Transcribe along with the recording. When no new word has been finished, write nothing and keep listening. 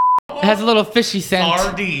It has a little fishy scent.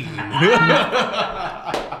 Sardine.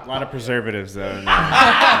 A lot of preservatives, though.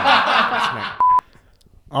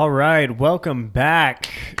 All right, welcome back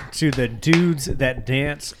to the Dudes That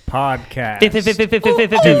Dance podcast.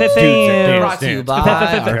 Brought to you by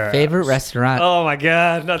our favorite restaurant, Oh my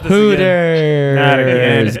God! Not this Hooters. again. Not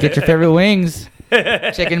again. Get your favorite wings,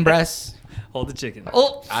 chicken breasts. Hold the chicken.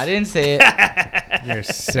 Oh, I didn't say it. You're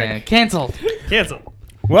sick. Canceled. Cancel.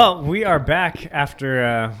 Well, we are back after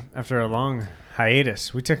a long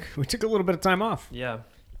hiatus. We took a little bit of time off. Yeah.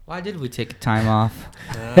 Why did we take time off?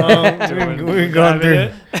 We're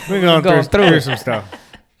going through some stuff.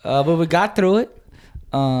 But we got through it.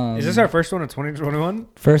 Is this our first one in 2021?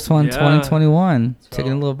 First one, Yeah. 2021.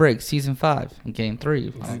 Taking a little break. Season 5, Game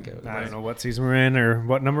 3. I don't know what season we're in or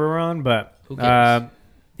what number we're on, but Who cares?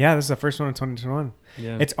 yeah, this is the first one in 2021.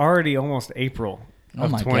 Yeah. It's already almost April Oh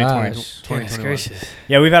of my 2020, gosh. 2021.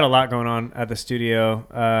 Yeah, we've had a lot going on at the studio.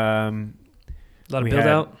 A lot of We build had-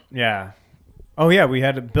 out. Yeah. Oh, yeah, we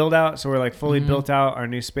had to build out, so we're like fully Mm-hmm. built out our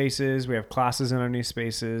new spaces. We have classes in our new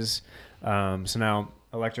spaces. So now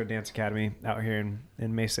Electro Dance Academy out here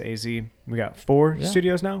in Mesa, AZ. We got 4 Yeah.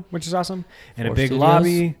 studios now, which is awesome. And 4 a big studios.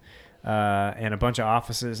 lobby and a bunch of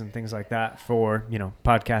offices and things like that for,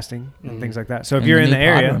 podcasting and things like that. So if And you're the in new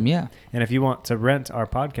the pod area room, yeah. and if you want to rent our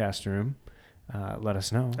podcast room, let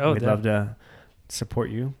us know. Oh, We'd love to support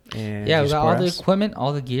you. And Yeah, you we got support all the us. equipment,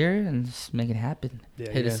 all the gear, and just make it happen. Yeah,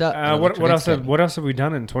 Hit yeah. us up. What else have we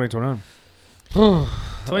done in 2021?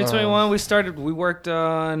 2021. We worked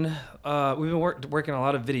on. We've been working on a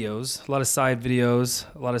lot of videos, a lot of side videos,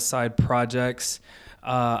 a lot of side projects.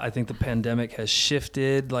 I think the pandemic has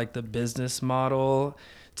shifted like the business model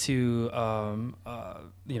to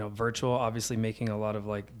virtual. Obviously, making a lot of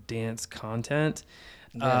like dance content.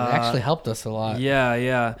 Yeah, it actually helped us a lot.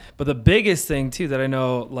 Yeah. But the biggest thing too that I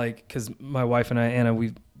know, like, because my wife and I, Anna,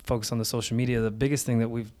 we focus on the social media. The biggest thing that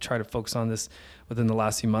we've tried to focus on this within the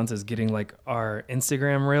last few months is getting like our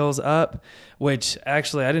Instagram reels up, which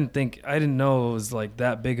actually I didn't know it was like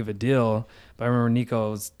that big of a deal. But I remember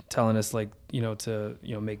Nico was telling us like, to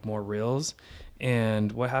make more reels.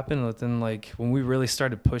 And what happened within like when we really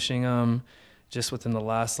started pushing them, just within the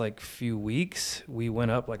last like few weeks, we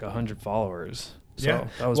went up like 100 followers. So Yeah.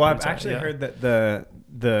 that was Well, pretty I've tight, actually yeah. heard that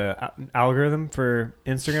the algorithm for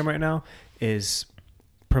Instagram right now is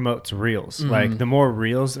promotes reels. Like the more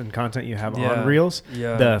reels and content you have Yeah. on reels,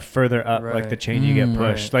 Yeah. the further up Right. like the chain you get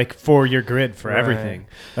pushed. Right. Like for your grid for Right. everything.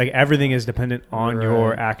 Like everything is dependent on Right.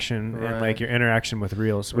 your action and Right. like your interaction with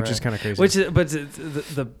reels, which is Right. kind of crazy. But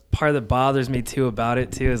the part that bothers me too about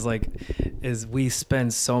it too is we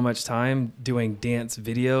spend so much time doing dance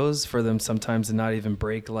videos for them sometimes to not even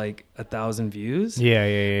break like 1,000 views.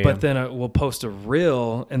 yeah. But then we'll post a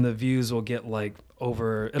reel and the views will get like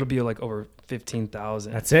it'll be like over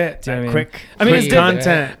 15,000. That's it. Do you know what I mean? Quick it's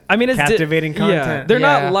content. I mean, it's captivating content. Yeah, they're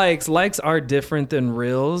Yeah. not likes. Likes are different than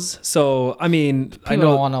reels. So I mean, I People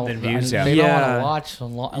know. don't want to. Than views, yeah. They don't want Yeah. to watch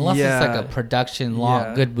unless Yeah. it's like a production, long,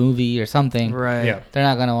 Yeah. good movie or something. Right. Yeah. They're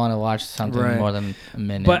not gonna want to watch something Right. more than a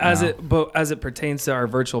minute. But as now. it pertains to our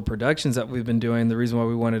virtual productions that we've been doing, the reason why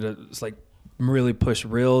we wanted to like really push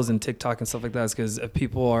reels and TikTok and stuff like that is because if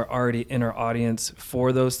people are already in our audience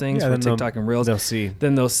for those things, Yeah, for then TikTok and reels, they'll see.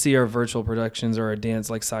 then they'll see our virtual productions or our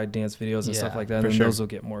dance, like side dance videos and stuff Yeah, like that. for And sure. those will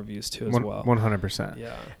get more views too as well. 100%. Yeah.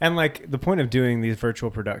 And like the point of doing these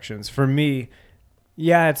virtual productions for me,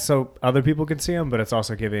 yeah, it's so other people can see them, but it's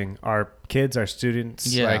also giving our kids, our students,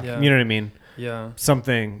 Yeah. like, Yeah. you know what I mean? Yeah.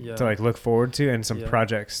 Something Yeah. to like look forward to and some Yeah.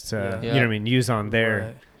 projects to, Yeah. you know what I mean? Use on their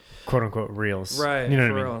Right. quote unquote reels. Right. You know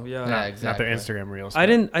for what I mean? real, yeah. Yeah, Not exactly. their Instagram reels.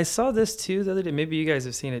 I saw this too the other day. Maybe you guys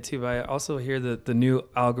have seen it too, but I also hear that the new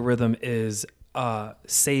algorithm is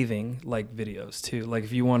saving like videos too. Like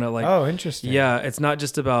if you want to like, Oh, interesting. yeah, it's not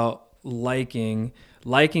just about liking.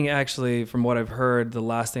 Liking actually, from what I've heard, the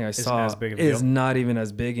last thing I saw as big of a is deal? not even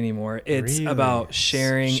as big anymore. It's Really? about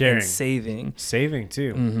sharing Sharing. and saving. Saving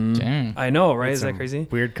too. Dang. I know, right? It's Is that some crazy?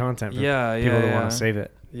 Weird content for Yeah, people yeah, that yeah. want to save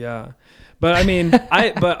it. Yeah. But I mean,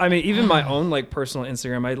 even my own like personal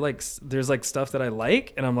Instagram, there's like stuff that I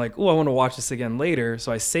like, and I'm like, oh, I want to watch this again later,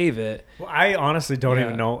 so I save it. Well, I honestly don't Yeah.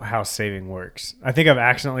 even know how saving works. I think I've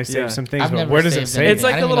accidentally saved Yeah. some things, I've but never where does it saved save? anything. It's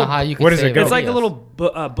like I a don't even little- know how you can where does it save go? It's like a videos. little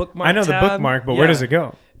bookmark. I know the tab. bookmark, but Yeah. where does it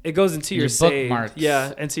go? It goes into your saved. bookmarks.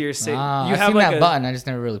 Yeah, into your saved. Ah, You I've have seen like that a button. I just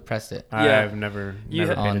never really pressed it. Yeah. I've never You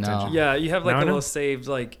paid ha- Oh, no. attention. yeah, you have like No, a no. little saved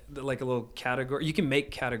like a little category. You can make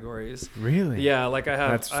categories. Really? Yeah, like I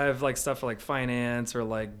That's- have like stuff for like finance or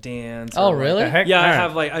like dance. Oh, or, like- really? The heck? Yeah, I Alright.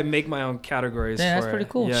 have like I make my own categories. Yeah, that's for pretty it.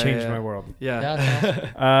 cool. Yeah, Changed yeah. my world. Yeah. Yeah,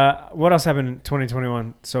 that's awesome. What else happened in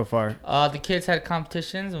 2021 so far? The kids had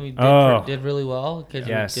competitions and we did, Oh. did really well. The kids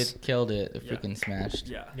Yes. did killed it. They Yeah. freaking smashed.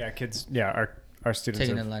 Yeah. Yeah, kids. Yeah, our students.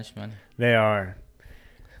 Taking Are, the lunch money. they are.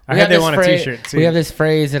 I We heard have they this want a phrase- T-shirt too. We have this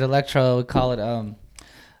phrase at Electro. We call it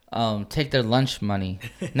take their lunch money.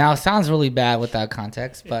 Now it sounds really bad without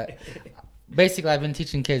context, but basically I've been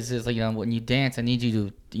teaching kids is like, when you dance, I need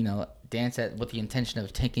you to dance with the intention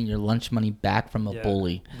of taking your lunch money back from a Yeah.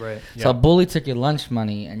 bully. Right. Yeah. So a bully took your lunch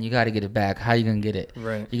money and you got to get it back. How you gonna get it?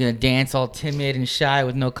 Right. You're gonna dance all timid and shy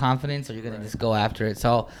with no confidence, or you're gonna just go after it.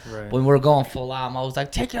 So Right. when we're going full out, I'm always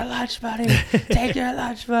like, "Take your lunch money, take your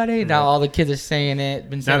lunch money." Now all the kids are saying it.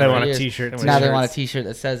 Been Now saying they it for want a years. T-shirt. Now they want a T-shirts. T-shirt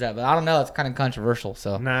that says that, but I don't know. It's kind of controversial.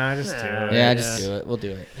 So Nah, just do it. yeah, just do it. We'll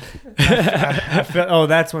do it. I feel,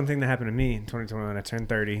 that's one thing that happened to me in 2021. I turned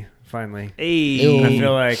 30 finally. Hey. Ew. I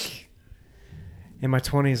feel like in my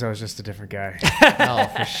 20s I was just a different guy. Oh,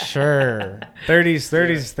 for sure,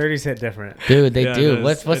 30s hit different. dude. They Yeah, it do.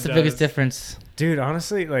 does. What's It the biggest does. difference? Dude,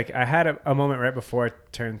 honestly, like I had a moment right before I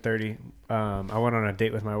turned 30. I went on a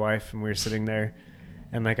date with my wife and we were sitting there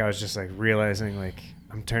and like I was just like realizing like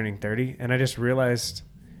I'm turning 30 and I just realized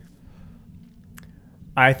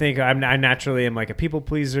I think I naturally am like a people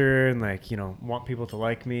pleaser and like, want people to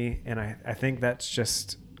like me. And I think that's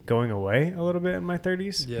just going away a little bit in my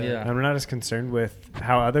 30s. Yeah. I'm not as concerned with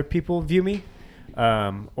how other people view me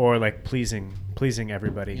or like pleasing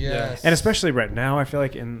everybody. Yes. And especially right now, I feel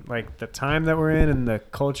like in like the time that we're in and the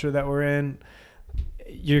culture that we're in,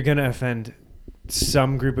 you're going to offend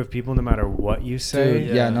some group of people no matter what you say.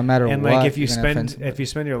 Dude, yeah, no matter And what. like if you you're gonna offend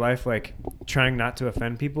spend your life like trying not to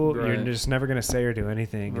offend people, Right. you're just never gonna say or do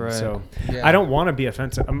anything. And Right. so Yeah. I don't want to be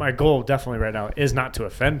offensive. My goal definitely right now is not to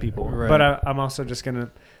offend people, Right. but I'm also just gonna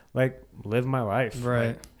like live my life, Right.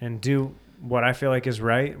 like, and do what I feel like is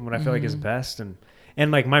right and what I feel like is Mhm. best,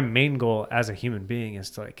 and like my main goal as a human being is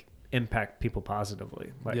to like impact people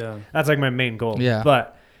positively. Like Yeah. that's like my main goal. Yeah.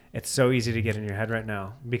 But it's so easy to get in your head right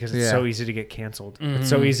now because it's Yeah. so easy to get canceled. It's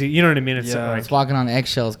so Mhm. easy. You know what I mean? It's Yeah. like, It's walking on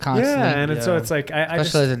eggshells constantly. yeah, and it's, so Yeah. it's like I just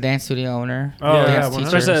Especially as a dance studio owner. Oh, yeah, dance 100%.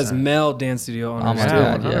 teacher. Especially as male dance studio owners. Oh my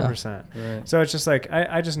yeah, God, 100%. Right. So it's just like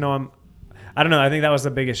I just know I don't know. I think that was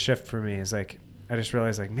the biggest shift for me. Is like I just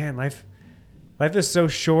realized like man, life is so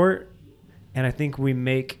short, and I think we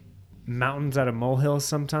make mountains out of molehills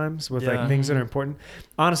sometimes with Yeah. like things that are important.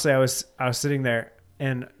 Honestly, I was sitting there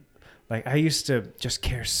and like I used to just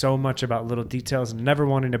care so much about little details and never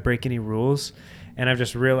wanting to break any rules. And I've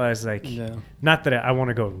just realized like Yeah. not that I want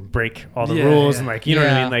to go and break all the Yeah, rules yeah. and like you know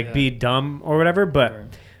what I Yeah. mean, like Yeah. be dumb or whatever, but Right.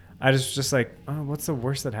 I just like, oh, what's the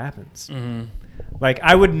worst that happens? Mm-hmm. Like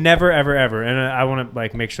I would never ever ever, and I want to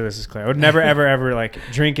like make sure this is clear. I would never ever ever like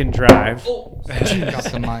drink and drive. Drop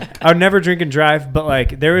the mic. I would never drink and drive, but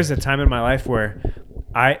like there was a time in my life where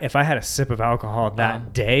if I had a sip of alcohol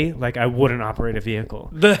that day, like I wouldn't operate a vehicle.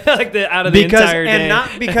 Like the out of the Because entire day. and not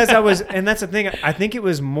because I was, and that's the thing. I think it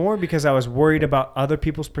was more because I was worried about other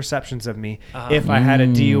people's perceptions of me if I had a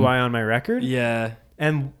DUI on my record. Yeah.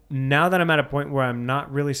 And now that I'm at a point where I'm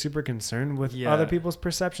not really super concerned with Yeah. other people's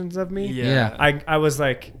perceptions of me, Yeah. Yeah. I was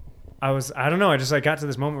like, I don't know. I just like got to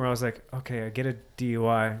this moment where I was like, okay, I get a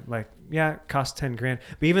DUI. Like, yeah, it costs 10 grand.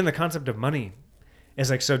 But even the concept of money is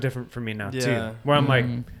like so different for me now Yeah. too. Where I'm like,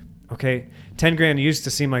 okay, 10 grand used to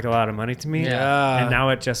seem like a lot of money to me. Yeah. And now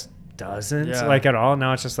it just doesn't Yeah. like at all.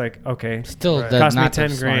 Now it's just like, okay, Still, Right. the, cost me not the 10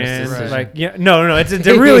 smartest grand. decision. Like, yeah, no, it's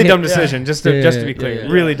a really dumb Yeah. decision. Just Yeah, to be clear, yeah,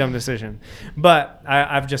 yeah. really dumb decision. But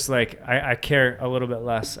I've just like, I care a little bit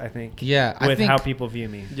less, I think, Yeah, I with think how people view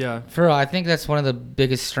me. Yeah. for real, I think that's one of the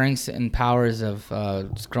biggest strengths and powers of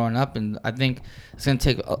just growing up, and I think it's gonna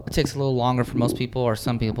take it takes a little longer for most people or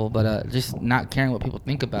some people, but just not caring what people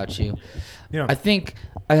think about you. Yeah. I think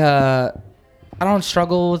I don't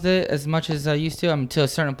struggle with it as much as I used to. To a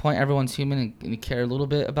certain point, everyone's human and you care a little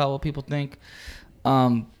bit about what people think.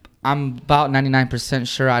 I'm about 99%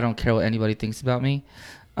 sure I don't care what anybody thinks about me.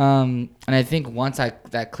 And I think once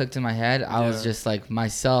that clicked in my head, I was Yeah. just like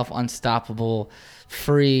myself, unstoppable,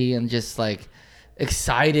 free, and just like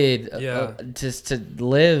excited just to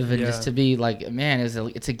live and just to be like, man,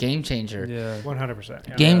 it's a game changer. Yeah. 100%.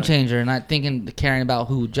 Yeah. Game changer, not caring about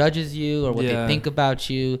who judges you or what Yeah. they think about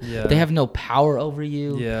you. Yeah. They have no power over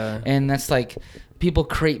you. Yeah. And that's like people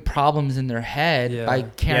create problems in their head Yeah. by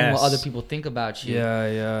caring what Yes. other people think about you. Yeah.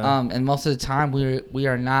 Yeah. And most of the time we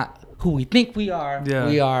are not who we think we are. Yeah.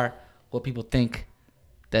 We are what people think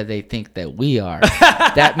that they think that we are.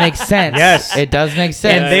 That makes sense. Yes. It does make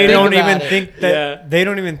sense. And they Think don't about even it. think that Yeah. they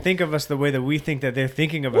don't even think of us the way that we think that they're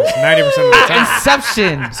thinking of us 90% of the time.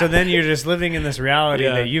 Inception So then you're just living in this reality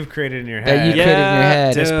Yeah. that you've created in your that you head. created in your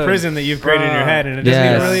head. This dude. prison that you've created in your Bruh. head, and it doesn't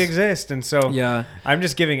Yes. even really exist. And so Yeah. I'm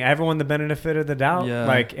just giving everyone the benefit of the doubt, Yeah.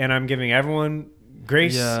 like, and I'm giving everyone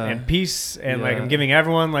grace Yeah. and peace, and like Yeah. I'm giving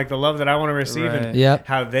everyone like the love that I want to receive, Right. and Yep.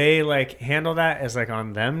 how they like handle that is like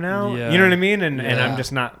on them now. Yeah. You know what I mean? And Yeah. I'm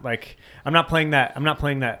just not like I'm not playing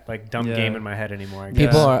that like dumb Yeah. game in my head anymore. I guess.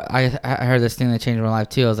 People Yeah. are. I heard this thing that changed my life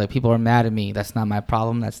too. I was like, people are mad at me. That's not my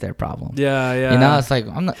problem. That's their problem. Yeah. Yeah. You know, it's like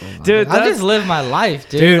I'm not. Dude, I that's- just live my life,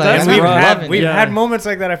 dude. Dude, like, and that's I'm we've rough. had loving we've it. Yeah. had moments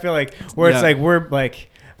like that. I feel like where it's Yeah. like we're like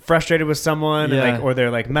frustrated with someone, and Yeah. like, or they're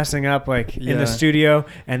like messing up like in Yeah. the studio,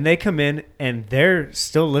 and they come in and they're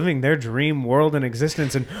still living their dream world and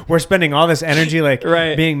existence, and we're spending all this energy like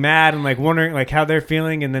Right. being mad and like wondering like how they're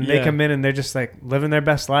feeling, and then they Yeah. come in and they're just like living their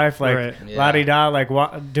best life, like Right. Yeah. la di da, like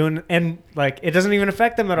doing, and like it doesn't even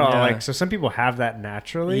affect them at all. Yeah. Like, so some people have that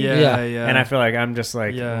naturally, Yeah. Yeah. Yeah. and I feel like I'm just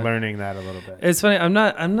like Yeah. learning that a little bit. It's funny. I'm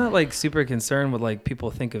not like super concerned with like people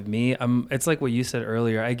think of me. It's like what you said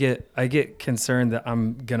earlier. I get concerned that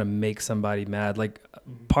I'm gonna make somebody mad. Like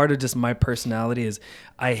part of just my personality is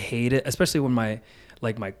I hate it, especially when my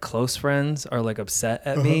close friends are like upset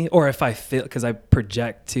at me, or if I feel, because I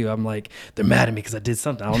project too. I'm like, they're mad at me because I did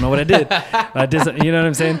something. I don't know what I did. I did something, you know what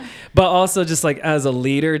I'm saying? But also just like as a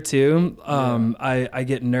leader too, I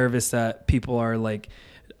get nervous that people are like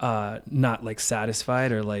not like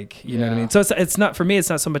satisfied, or like, you know what I Yeah. mean? So it's not, for me, it's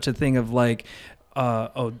not so much a thing of like,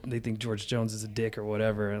 oh, they think George Jones is a dick or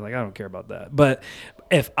whatever. Like, I don't care about that. But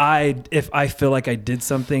if I feel like I did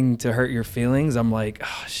something to hurt your feelings, I'm like,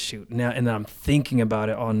 oh, shoot. Now, and then I'm thinking about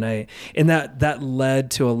it all night. And that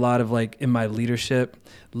led to a lot of like, in my leadership,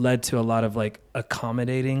 led to a lot of like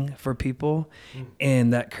accommodating for people.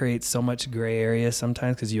 And that creates so much gray area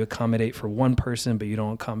sometimes, because you accommodate for one person, but you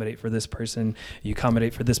don't accommodate for this person. You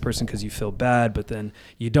accommodate for this person because you feel bad, but then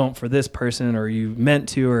you don't for this person, or you meant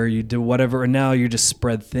to, or you do whatever. And now you're just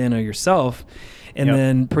spread thin on yourself. And Yep.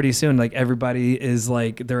 then pretty soon, like everybody is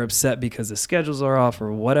like, they're upset because the schedules are off,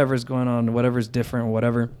 or whatever's going on, whatever's different,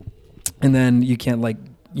 whatever. And then you can't like,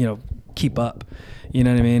 keep up, you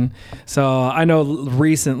know what I mean? So I know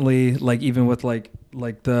recently, like even with like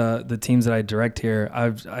the teams that I direct here,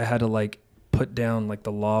 I had to like put down like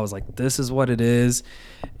the law. I was like, this is what it is.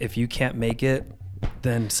 If you can't make it,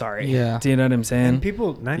 then sorry. Yeah. Do you know what I'm saying? And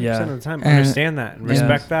people 90% of the time And- understand that and Yeah.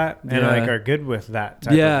 respect that, and Yeah. like are good with that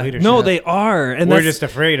type Yeah. of leadership. No, they are. And we're that's just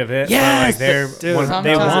afraid of it. Yes! But like Dude, they want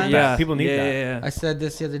sometimes- that. People need that. Yeah. I said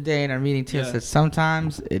this the other day in our meeting too. I Yeah. said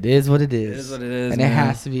sometimes it is what it is. It is what it is, and man. it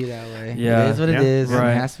has to be that way. Yeah. It is what Yeah. it is. And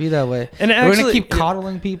Right. it has to be that way. And We're actually- gonna keep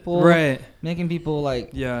coddling people, Right. making people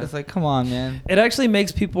like, Yeah. It's like, come on, man. It actually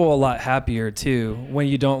makes people a lot happier too when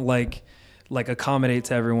you don't like accommodate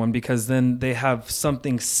to everyone, because then they have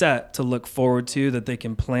something set to look forward to that they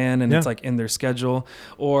can plan, and it's Yeah. like in their schedule,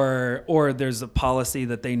 or there's a policy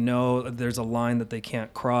that they know there's a line that they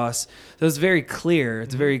can't cross. So it's very clear.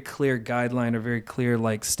 It's a very clear guideline, or very clear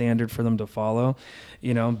like standard for them to follow,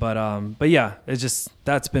 but yeah, it's just,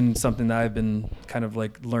 that's been something that I've been kind of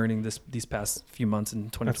like learning these past few months in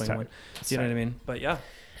 2021. That's You know what I mean? But yeah.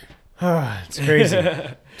 It's crazy.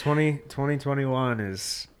 2021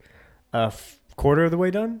 is a quarter of the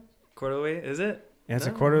way done. Quarter of the way, is it? Yeah, it's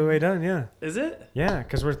a No. quarter of the way done. Yeah. Is it? Yeah,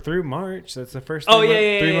 because we're through March. That's the first Oh, 3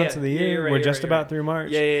 yeah, months of the yeah. year. Yeah, you're right, we're you're just right, you're about right. through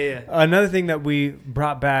March. Yeah. Another thing that we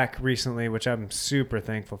brought back recently, which I'm super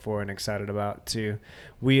thankful for and excited about too,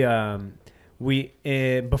 we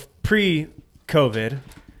pre-COVID,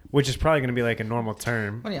 which is probably going to be like a normal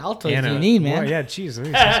term. How many Altoids do you need, man? Well, yeah, geez.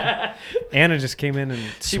 Louise. Anna just came in and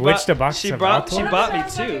She switched bought- a box she of brought- Altoids. she bought me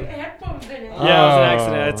Sounds like too. headphones in it. Yeah, it was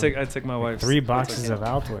an Oh. accident. I took my wife's. 3 boxes of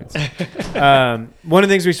Altoids. One of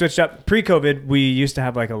the things we switched up pre-COVID, we used to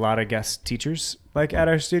have like a lot of guest teachers like at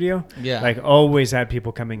our studio. Yeah. Like always had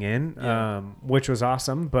people coming in, Yeah. which was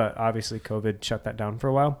awesome. But obviously COVID shut that down for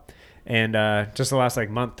a while. And just the last like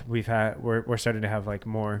month, we're starting to have like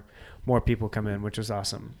more people come in, which was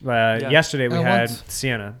awesome. Yesterday we And had once-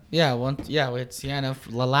 Sienna. we had Sienna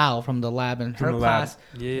Lalau from the lab, and From her the lab. class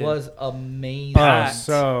Yeah. was amazing. Packed.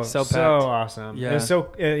 So So packed. awesome. Yeah. It was so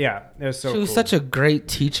it was so she was cool. such a great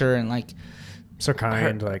teacher, and like so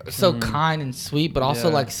kind, like so kind and sweet, but also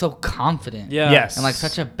Yeah. like so confident. Yeah. Yes. And like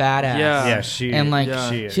such a badass. Yeah. yeah, she And like Yeah.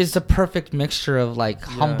 she is she's the perfect mixture of like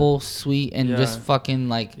humble, sweet, and Yeah. just fucking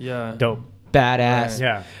like Yeah. dope. badass. Right.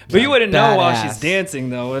 Yeah. But you wouldn't know while she's Badass. dancing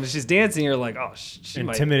though. When she's dancing, you're like, oh, she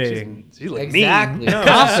might. Intimidating. She like Exactly. mean. No,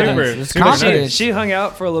 Confidence. super, It's super confidence. She hung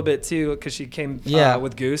out for a little bit too because she came Yeah.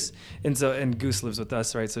 with Goose, and Goose lives with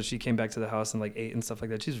us, right? So she came back to the house and like ate and stuff like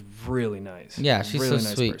that. She's really nice. Yeah, she's really so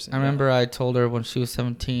nice sweet. person. I remember I told her when she was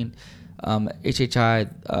 17,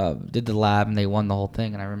 HHI did the lab and they won the whole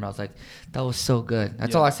thing. And I remember I was like, that was so good.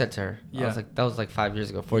 That's Yeah. all I said to her. I Yeah. was like, that was like 5 years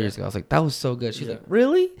ago, 4 years ago. I was like, that was so good. She's Yeah. like,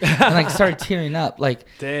 really? And like started tearing up, like,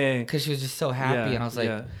 Dang. because she was just so happy. Yeah, And I was like,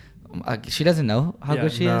 yeah. she doesn't know how Yeah.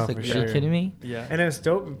 good she No, is. Like, for are sure. you kidding me? Yeah. And it's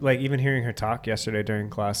dope, like even hearing her talk yesterday during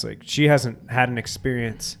class, like she hasn't had an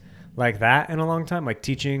experience like that in a long time, like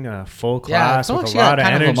teaching a full Yeah, I class felt with like a she got lot of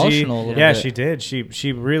kind of energy. emotional a little Yeah, bit. she did.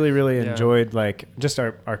 She really Yeah. enjoyed like just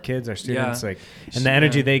our kids, our students, Yeah. like and the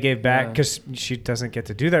energy Yeah. they gave back Yeah. because she doesn't get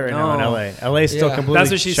to do that right now in No. LA. LA is still Yeah. completely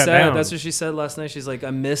That's what she shut said. down. That's what she said last night. She's like, I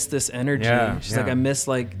miss this energy. Yeah, She's like, yeah. I miss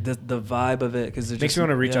like the vibe of it because it Makes just me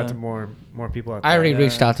want to reach out yeah. to more people out I there. already Yeah.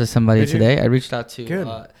 reached out to somebody Did you? today. I reached out to, Good.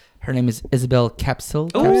 her name is Isabel Capsule.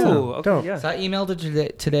 Oh, okay, Dope. yeah. So I emailed her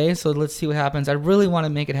today, so let's see what happens. I really want to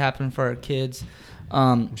make it happen for our kids.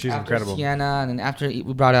 She's after incredible. Sienna, and then after we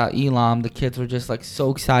brought out Elam, the kids were just like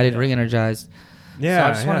so excited, Yeah. re-energized. Yeah, So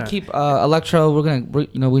I just want to keep Electro.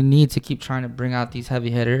 We need to keep trying to bring out these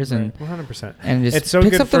heavy hitters and 100%. and just It's so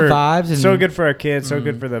picks good up for the vibes. And so good for our kids, so Mhm.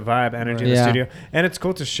 good for the vibe, energy in Right. the Yeah. studio, and it's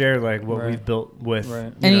cool to share like what Right. we've built with Right.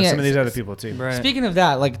 you And know, yeah, some of these it's- other people too. Right. Speaking of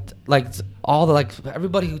that, like all the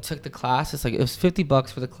everybody who took the class, it's like it was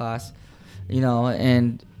 $50 for the class,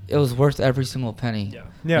 and it was worth every single penny. Yeah.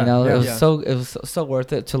 Yeah, It was Yeah. so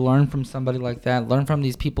worth it to learn from somebody like that, learn from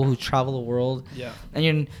these people who travel the world. Yeah.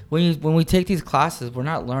 And when we take these classes, we're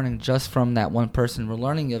not learning just from that one person. We're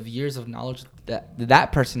learning of years of knowledge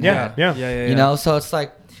that person Yeah, had. yeah. Yeah. So it's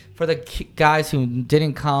like for the guys who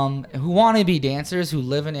didn't come, who want to be dancers, who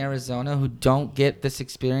live in Arizona, who don't get this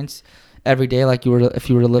experience every day, like if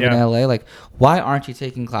you were to live in Yeah. LA, like why aren't you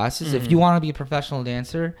taking classes? Mm-hmm. If you want to be a professional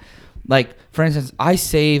dancer, like for instance,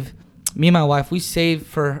 me and my wife, we save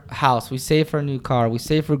for a house, we save for a new car, we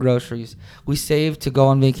save for groceries, we save to go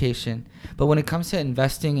on vacation. But when it comes to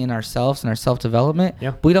investing in ourselves and our self-development,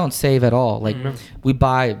 Yeah. we don't save at all. Like we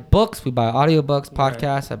buy books, we buy audiobooks, Right.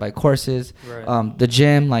 podcasts, I buy courses, Right. the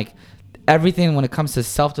gym, like everything when it comes to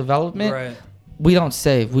self-development, Right. we don't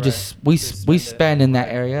save. We Right. just we Just we spend it. spend in that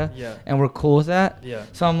area, Yeah. and we're cool with that. Yeah.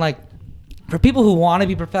 So I'm like, for people who want to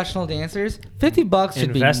be professional dancers, $50 should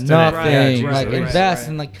Invest in be it. nothing. Right, Like right, invest right.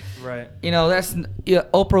 and like Right. that's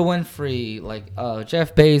Oprah Winfrey, like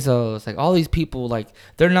Jeff Bezos, like all these people, like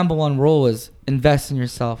their number one rule is invest in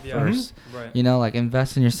yourself Yeah. first. Right. Like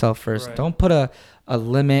invest in yourself first. Right. Don't put a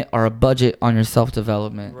limit or a budget on your self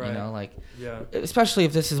development. Right. Like Yeah. especially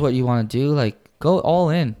if this is what you want to do, like go all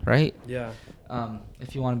in, right? Yeah.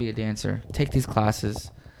 If you want to be a dancer, take these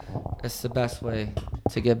classes. It's the best way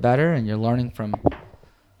to get better, and you're learning from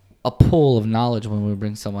a pool of knowledge when we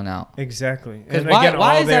bring someone out. Exactly. Because And why again,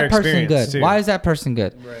 all is their that person experience, good? too. Why is that person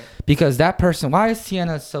good? Right. Because that person, why is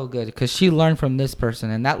Sienna so good? Because she learned from this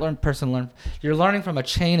person, and that person learned. You're learning from a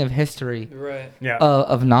chain of history Right. Yeah.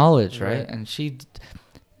 of knowledge, right? Right. And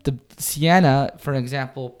the Sienna, for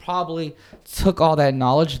example, probably took all that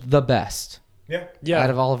knowledge the best yeah. Yeah. out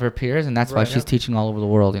of all of her peers, and that's why Right. she's Yep. teaching all over the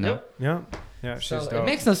world. Yeah. Yeah. She's So dope. it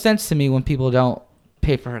makes no sense to me when people don't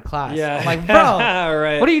pay for her class. Yeah. I'm like, bro,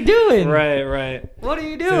 right. what are you doing? Right. Right. What are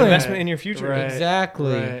you It's an doing? investment in your future. Right.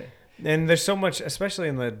 Exactly. Right. And there's so much, especially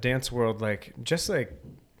in the dance world, like just like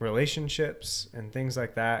relationships and things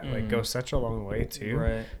like that, like go such a long way too.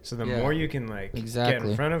 Right. So the Yeah. more you can like get Exactly.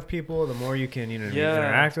 in front of people, the more you can Yeah.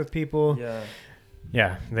 interact with people.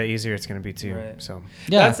 Yeah. The easier it's gonna be too. Right. So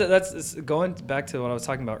Yeah. That's going back to what I was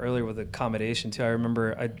talking about earlier with accommodation too. I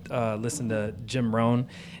remember I listened to Jim Rohn,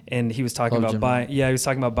 and he was talking Love about Jim buying. Yeah, he was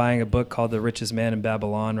talking about buying a book called The Richest Man in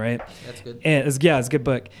Babylon, right? That's good. And it's a good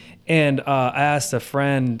book. And I asked a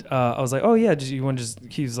friend, I was like, oh yeah, do you want to just,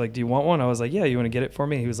 he was like, do you want one? I was like, yeah, you want to get it for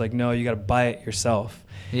me? He was like, no, you got to buy it yourself.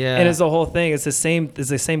 Yeah. And it's the whole thing. It's the same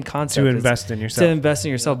concept. to It's invest in yourself. To invest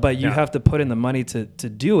in yourself, but you Yeah. have to put in the money to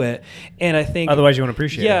do it. And I think Otherwise, you won't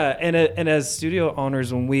appreciate it. yeah, and as studio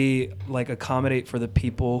owners, when we like accommodate for the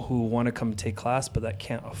people who want to come take class but that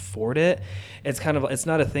can't afford it, it's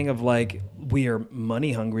not a thing of like we are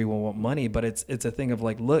money hungry, we want money, but it's a thing of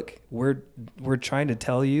like, look, we're trying to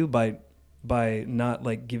tell you by not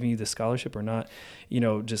like giving you the scholarship or not,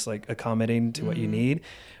 just like accommodating to what you need.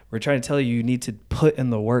 We're trying to tell you need to put in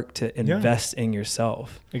the work to invest in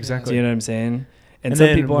yourself. Exactly. Do you know what I'm saying? And some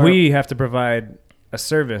then people are, we have to provide a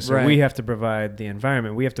service, or Right. we have to provide the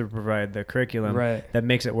environment. We have to provide the curriculum Right. that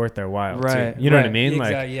makes it worth their while. Right, Too. You know what I right. mean?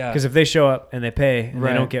 Exactly, yeah. Because if they show up and they pay and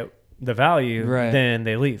Right. they don't get the value, Right. then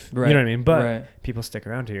they leave. Right. You know what I mean? But Right. people stick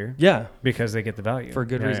around here Yeah. because they get the value. For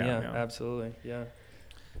good reason. Yeah, absolutely. Yeah.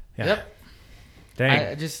 Yeah. Yep. Dang.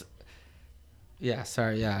 I just,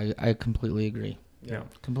 sorry. Yeah, I completely agree. Yeah.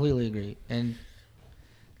 Completely agree. And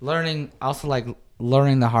learning, also like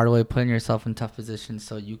learning the hard way, putting yourself in tough positions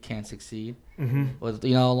so you can succeed. Mm-hmm. With,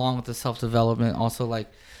 along with the self-development, also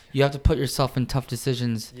like you have to put yourself in tough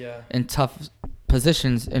decisions, Yeah. in tough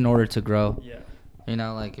positions in order to grow. Yeah.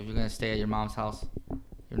 Like if you're gonna stay at your mom's house,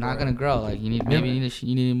 you're not Right. gonna grow. Like you need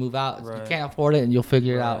you need to move out. Right. You can't afford it, and you'll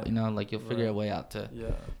figure it out. Right. Like you'll figure Right. a way out to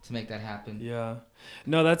Yeah. make that happen. Yeah.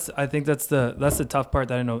 No, I think that's the tough part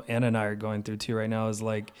that I know Anna and I are going through too right now is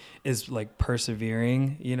like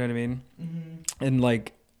persevering, you know what I mean? Mm-hmm. And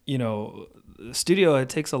like, studio, it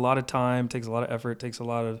takes a lot of time, takes a lot of effort, takes a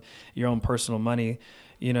lot of your own personal money,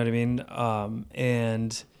 you know what I mean?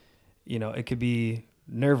 And it could be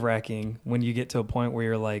nerve-wracking when you get to a point where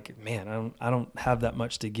you're like, man, I don't have that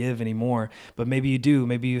much to give anymore. But maybe you do.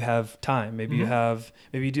 Maybe you have time. Maybe you do have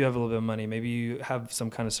a little bit of money. Maybe you have some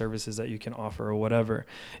kind of services that you can offer or whatever.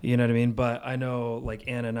 You know what I mean? But I know like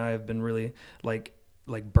Anna and I have been really like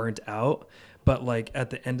burnt out. But like at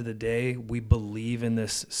the end of the day, we believe in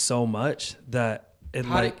this so much that it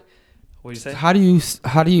what do you say? How do you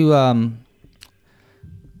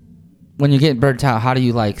when you get burnt out, how do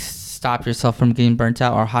you like stop yourself from getting burnt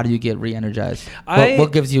out, or how do you get re-energized?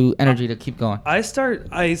 What gives you energy to keep going? I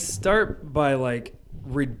start by like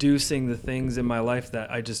reducing the things in my life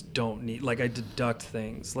that I just don't need. Like I deduct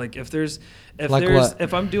things. Like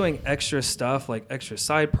if I'm doing extra stuff, like extra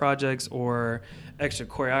side projects or extra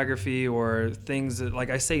choreography or things that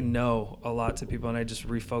like I say no a lot to people and I just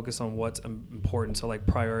refocus on what's important. So like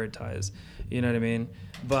prioritize, you know what I mean?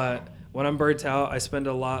 But when I'm burnt out, I spend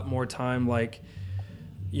a lot more time like,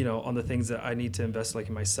 on the things that I need to invest like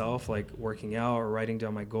in myself, like working out or writing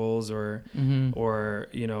down my goals or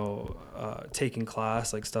taking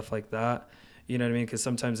class, like stuff like that. You know what I mean? Because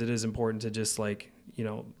sometimes it is important to just like,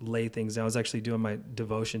 lay things down. I was actually doing my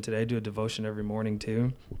devotion today. I do a devotion every morning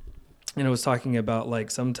too. And I was talking about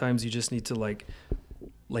like sometimes you just need to like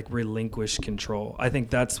relinquish control. I think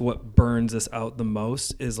that's what burns us out the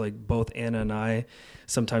most is like both Anna and I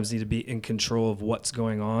sometimes need to be in control of what's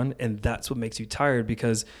going on. And that's what makes you tired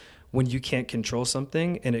because when you can't control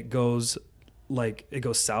something and it goes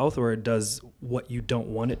south or it does what you don't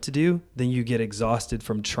want it to do, then you get exhausted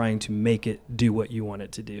from trying to make it do what you want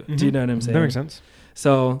it to do. Mm-hmm. Do you know what I'm saying? That makes sense.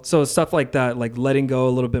 So stuff like that, like letting go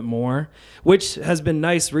a little bit more, which has been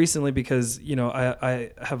nice recently because,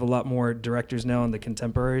 I have a lot more directors now on the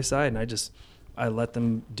contemporary side and I let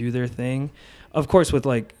them do their thing. Of course, with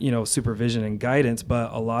like, supervision and guidance,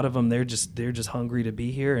 but a lot of them, they're just hungry to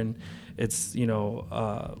be here. And it's,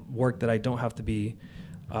 work that I don't have to be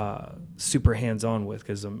super hands-on with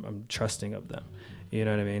because I'm trusting of them. You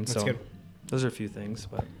know what I mean? That's good. Those are a few things,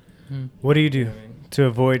 but. What do you do to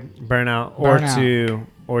avoid burnout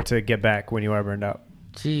or to get back when you are burned out?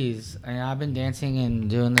 Jeez, I've been dancing and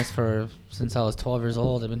doing this since I was 12 years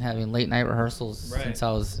old. I've been having late night rehearsals since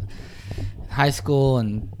I was in high school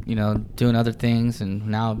and, doing other things and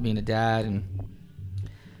now being a dad.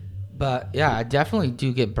 But yeah, I definitely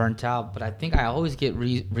do get burnt out, but I think I always get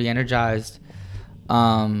re-energized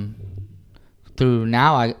through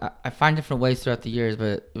now. I find different ways throughout the years,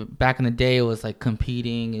 but back in the day it was like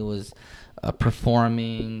competing, it was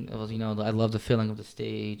performing, it was I love the feeling of the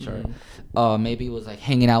stage, or maybe it was like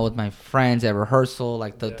hanging out with my friends at rehearsal,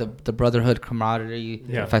 like the brotherhood camaraderie,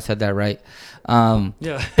 if I said that right.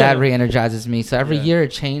 That re-energizes me. So every year it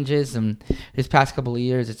changes, and this past couple of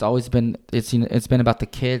years it's always been it's been about the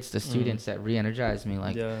kids, the students that re-energize me.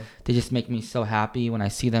 Like they just make me so happy when I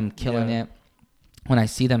see them killing it. When I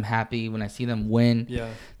see them happy, when I see them win,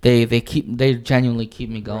 they genuinely keep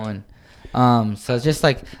me going. So it's just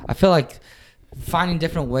like I feel like finding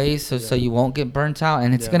different ways so you won't get burnt out,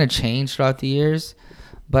 and it's gonna change throughout the years.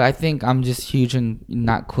 But I think I'm just huge in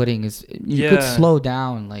not quitting. You could slow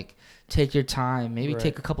down, like take your time, maybe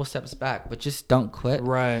take a couple steps back, but just don't quit.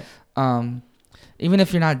 Right. Even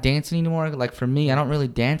if you're not dancing anymore, like for me, I don't really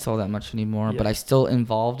dance all that much anymore, but I still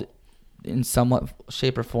involved in somewhat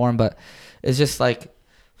shape or form. But it's just like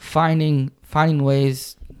finding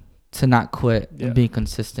ways to not quit and be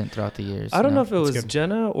consistent throughout the years. I don't know if it was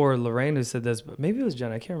Jenna or Lorraine who said this, but maybe it was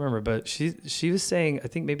Jenna. I can't remember. But she was saying, I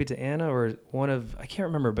think maybe to Anna or I can't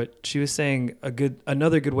remember, but she was saying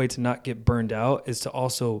another good way to not get burned out is to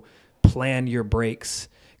also plan your breaks.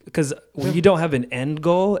 Because when you don't have an end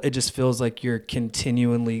goal, it just feels like you're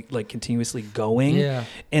continuously going. Yeah.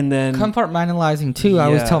 And then compartmentalizing too. I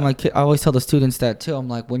always tell the students that too. I'm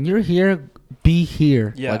like, when you're here be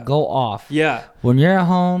here. Yeah. Like go off. Yeah. When you're at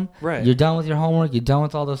home, Right. you're done with your homework, you're done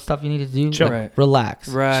with all the stuff you need to do, Chill. like, Right. relax,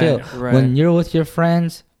 Right. chill. Right. When you're with your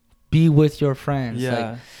friends, be with your friends. Yeah.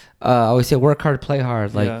 Like, I always say work hard, play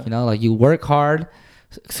hard. Like, Yeah. you know, like you work hard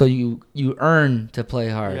so you earn to play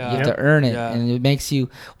hard. Yeah. You have to earn it. Yeah. And it makes you,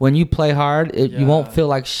 when you play hard, you won't Yeah. feel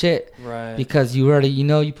like shit Right. because you already, you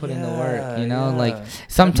know, you put in the work, Yeah, you know, yeah. like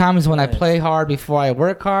sometimes when I Right. play hard before I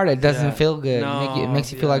work hard, it doesn't Yeah. feel good. It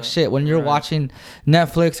makes you feel like yeah. shit. When you're Right. watching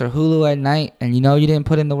Netflix or Hulu at night and you know you didn't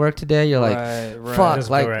put in the work today, you're like, Right, right. fuck,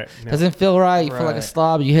 Doesn't like, feel right. Yeah. doesn't feel right. You feel like a Right.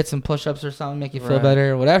 slob. You hit some push-ups or something, make you feel Right.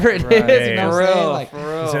 better or whatever it Right. is. You know Yeah, what I'm For saying? real, Like, for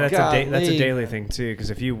real. So that's a Golly. daily thing too. Because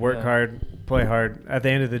if you work Yeah. hard, play hard, at the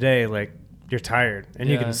end of the day, like you're tired and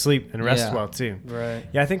you Yeah. can sleep and rest Yeah. well too. Right.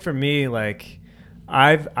 Yeah, I think for me, like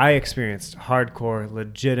I experienced hardcore,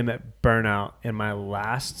 legitimate burnout in my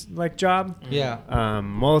last like job. yeah.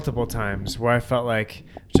 Multiple times where I felt like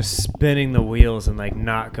just spinning the wheels and like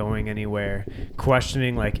not going anywhere,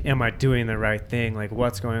 questioning like, am I doing the right thing? Like,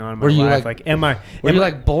 what's going on in my Were you, life? like- Am I? Were am you I-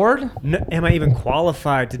 like bored? am I even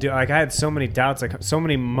qualified to do? Like, I had so many doubts, like so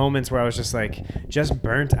many moments where I was just like, just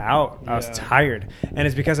burnt out. I was Yeah. tired, and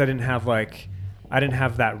it's because I didn't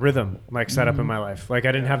have that rhythm like set up in my life. Like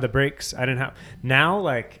I didn't have the breaks. I didn't have now.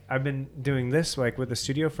 Like I've been doing this like with the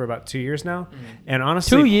studio for about 2 years now, and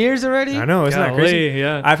honestly, 2 years already? I know, isn't that Golly, crazy?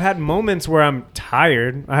 yeah. I've had moments where I'm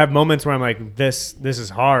tired. I have moments where I'm like, this is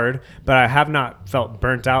hard, but I have not felt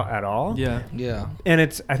burnt out at all. Yeah. Yeah. And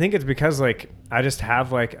I think it's because like I just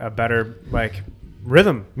have like a better like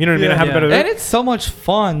rhythm. You know what I mean? Yeah. I have a better And rhythm. it's so much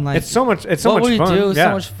fun. Like It's so much what fun. we do is Yeah.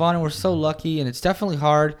 so much fun, and we're so lucky, and it's definitely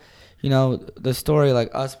hard. You know, the story, like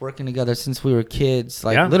us working together since we were kids,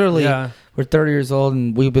 like Yeah. literally Yeah. we're 30 years old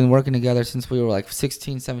and we've been working together since we were like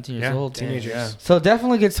 16, 17 years Yeah, old. teenagers. Yeah. So it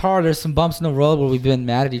definitely gets hard. There's some bumps in the road where we've been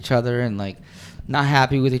mad at each other and like not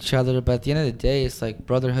happy with each other. But at the end of the day, it's like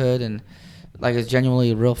brotherhood and like it's genuinely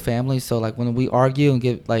a real family. So like when we argue and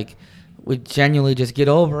get like, we genuinely just get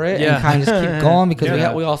over it Yeah. and kind of just keep going because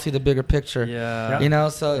Yeah. we all see the bigger picture. Yeah. You know,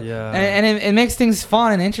 so Yeah. and it makes things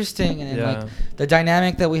fun and interesting, and Yeah. like the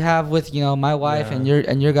dynamic that we have with, you know, my wife Yeah.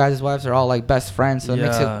 and your guys' wives are all like best friends, so it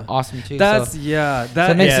makes Yeah. it awesome too. That's so, yeah. so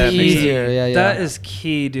That it makes yeah, it it makes it- easier. Yeah, That yeah. is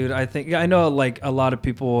key, dude. I think I know like a lot of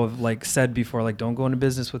people have like said before, like don't go into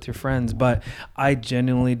business with your friends, but I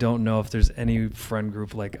genuinely don't know if there's any friend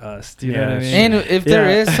group like us. Do you know Yeah, what I that's mean? And if there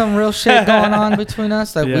Yeah. is some real shit going on between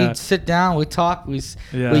us, like Yeah. we sit down, we talk, we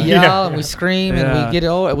Yeah. we yell Yeah. and we scream Yeah. and we get it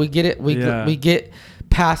over, Yeah. we get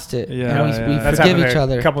past it, Yeah, and we yeah. That's forgive happened each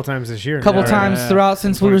other. a couple times this year. A couple Yeah. times Yeah. throughout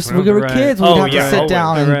since we were Right. kids, we'd Oh, have to yeah, sit always.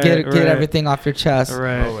 down and Right, get right. everything off your chest.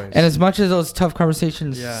 Right. Always. And as much as those tough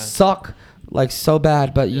conversations Yeah. suck, like so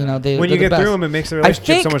bad, but you Yeah. know when they're you the get best. through them, it makes the I relationship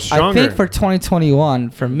think so much stronger. I think for 2021,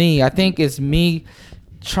 for me, I think is me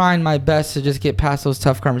trying my best to just get past those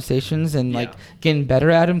tough conversations and like Yeah. getting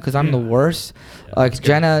better at them because I'm the worst. Like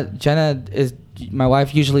Jenna is my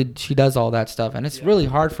wife. Usually she does all that stuff, and it's really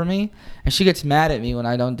hard for me. And she gets mad at me when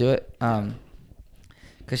I don't do it,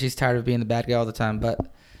 because she's tired of being the bad guy all the time. But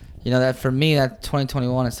you know that for me, that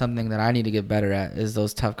 2021 is something that I need to get better at, is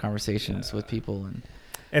those tough conversations with people. And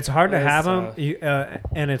it's hard to That is have them, tough.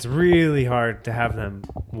 and it's really hard to have them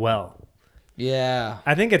well. yeah,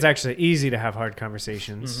 I think it's actually easy to have hard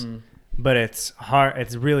conversations, Mhm. but it's hard.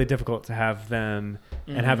 It's really difficult to have them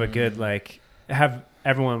and have a Mhm. good have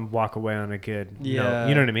everyone walk away on a good Yeah. note.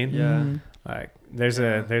 You know what I mean? Yeah. Mhm. Like there's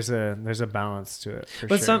Yeah. a balance to it. For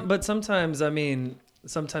But sure. sometimes, I mean,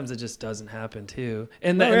 sometimes it just doesn't happen too.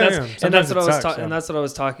 And, Oh, and yeah, that's yeah. and Sometimes that's what it I was sucks, yeah. and that's what I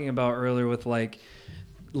was talking about earlier with like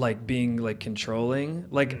being like controlling.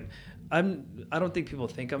 Like I don't think people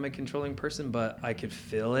think I'm a controlling person, but I could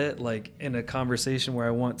feel it like in a conversation where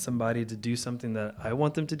I want somebody to do something that I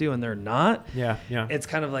want them to do and they're not. yeah. It's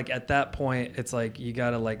kind of like at that point it's like you got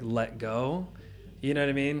to like let go. You know what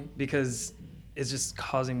I mean? Because it's just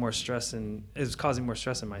causing more stress, and it's causing more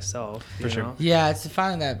stress in myself. For you sure. know? yeah. It's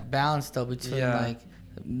finding that balance though between Yeah. like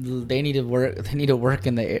they need to work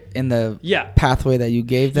in the Yeah. pathway that you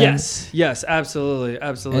gave them. Yes, absolutely.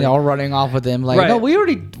 And all running off with them like, Right. no, we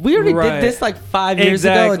already Right. did this like 5 years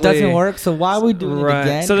ago. It Exactly. doesn't work, so why are we doing it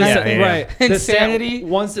again? So Kind Yeah, of yeah, yeah. right. The insanity.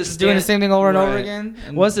 once the Just doing the same thing over and over Right. again.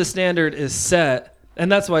 And Once the standard is set, and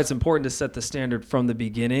that's why it's important to set the standard from the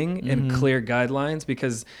beginning and Mhm. clear guidelines,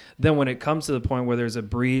 because then when it comes to the point where there's a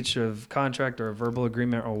breach of contract or a verbal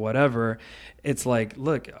agreement or whatever, it's like,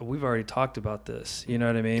 look, we've already talked about this. You know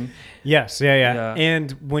what I mean? Yes. Yeah. Yeah.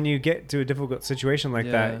 And when you get to a difficult situation like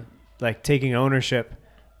Yeah. that, like taking ownership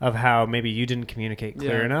of how maybe you didn't communicate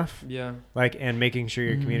clear enough. Yeah. Like, and making sure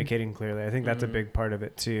you're communicating clearly. I think that's a big part of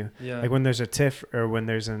it too. Yeah. Like when there's a tiff or when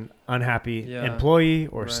there's an unhappy Yeah. employee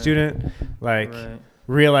or Right. student, like Right.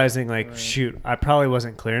 realizing like, Right. shoot, I probably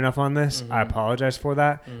wasn't clear enough on this. I apologize for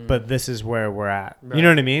that, but this is where we're at. Right. You know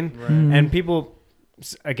what I mean? Right. And people,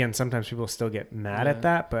 again, sometimes people still get mad Yeah. at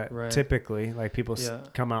that, but Right. typically like people Yeah.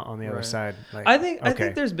 come out on the other Right. side. Like, I think okay.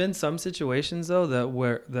 there's been some situations though that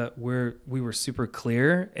we were super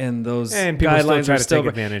clear and those And people still guidelines try are to still take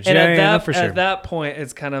advantage. And Yeah, at yeah, that no, for sure. at that point,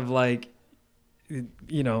 it's kind of like,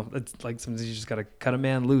 you know, it's like sometimes you just gotta cut a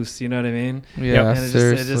man loose. You know what I mean? Yeah, And it just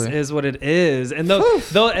seriously. is what it is. And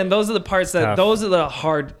those are the parts that Tough. those are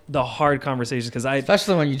the hard conversations because I.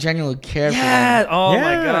 Especially when you genuinely care Yeah. for them. Oh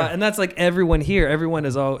my Yeah. god. And that's like everyone here. Everyone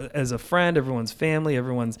is all as a friend. Everyone's family.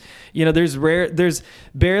 Everyone's. You know, there's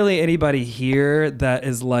barely anybody here that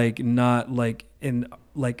is like not like in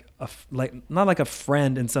like not like a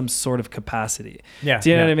friend in some sort of capacity. Yeah. Do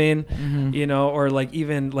you know yeah. what I mean? Mm-hmm. You know, or like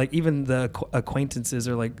even the acquaintances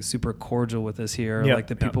are like super cordial with us here. Or Yep, like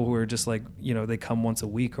the yep. people who are just like, you know, they come once a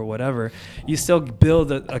week or whatever. You still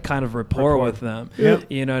build a kind of rapport with them. Yep.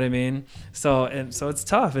 You know what I mean? So it's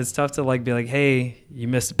tough. It's tough to like be like, hey, you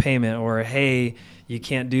missed a payment, or hey, you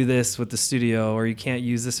can't do this with the studio, or you can't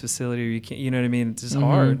use this facility, or you can't. You know what I mean? It's just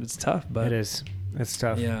hard. It's tough, but It is. It's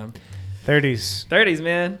tough. yeah. 30s. 30s,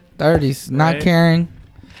 man. 30s, not Right. caring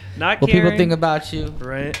Not what caring. people think about you.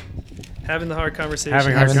 Right. Having the hard conversation.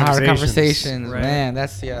 Having hard Having hard conversations. conversations, Right. man.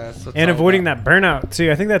 That's what's And all avoiding about. that burnout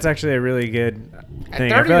too. I think that's actually a really good At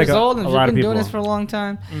thing. 30 I feel like years old, a and if lot you've of been people. doing this for a long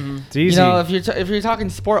time, It's easy. you know, if you're talking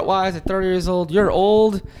sport wise, at 30 years old, you're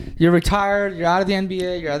old, you're retired, you're out of the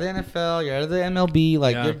NBA, you're out of the NFL, you're out of the MLB,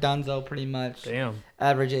 like Yeah. you're donezo pretty much. Damn.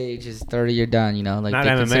 Average age is 30, you're done. You know, like Not they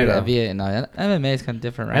MMA consider though. that no, MMA is kind of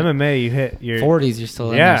different, right? MMA, you hit your 40s, you're still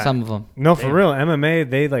in Yeah. there. Some of them. No, for Damn. real. MMA,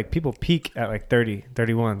 they like people peak at like 30,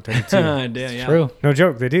 31, 32. Damn, yeah. True. No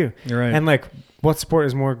joke, they do. You're right. And like, what sport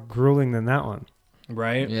is more grueling than that one?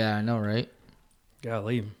 right? Yeah, I know, right?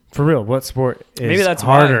 Golly. For real, what sport is Maybe that's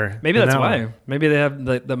harder? why. Maybe than that's that why. one? Maybe they have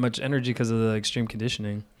that much energy because of the extreme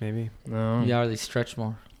conditioning. Maybe No. Yeah, or they stretch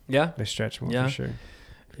more. Yeah. they stretch more Yeah. for sure.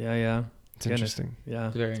 Yeah. It's Goodness. interesting. Yeah.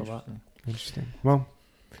 It's very It's a lot. interesting. Interesting. Well,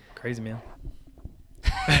 Crazy, man.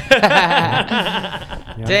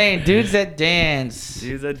 yeah. Dang, dudes that dance.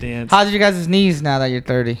 Dudes that dance. How's your guys' knees now that you're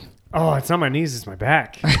 30? Oh, it's not my knees, it's my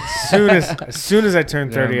back. As soon as I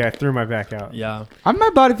turned 30, Yeah. I threw my back out. Yeah. My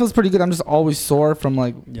body feels pretty good. I'm just always sore from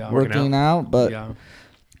like Yeah. working out. But Yeah.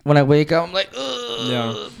 when I wake up, I'm like, ugh.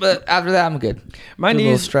 Yeah. But after that, I'm good. My Do a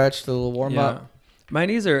little knees. stretch, do a little warm Yeah. up. My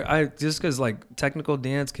knees are just because like technical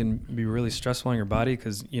dance can be really stressful on your body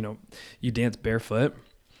because you know you dance barefoot,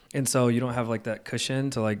 and so you don't have like that cushion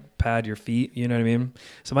to like pad your feet. You know what I mean?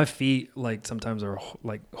 So my feet like sometimes are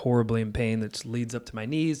like horribly in pain. That just leads up to my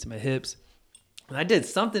knees, to my hips. And I did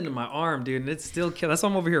something to my arm, dude, and it's still killing. That's why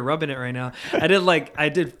I'm over here rubbing it right now. I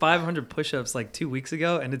did 500 push-ups like 2 weeks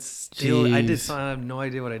ago, and it's still. I did. Jeez. I have no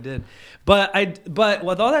idea what I did, but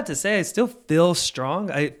with all that to say, I still feel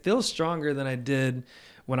strong. I feel stronger than I did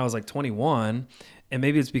when I was like 21, and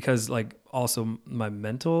maybe it's because like also my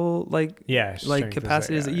mental like Yeah, strength is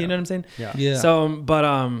capacity is. like- You know what I'm saying? Yeah. Yeah. So, but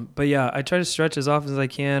yeah, I try to stretch as often as I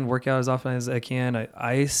can, work out as often as I can. I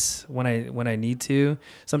ice when I need to.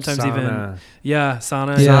 Sometimes even Sauna. sauna. Yeah.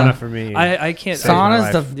 Sauna for me. I can't. Saves my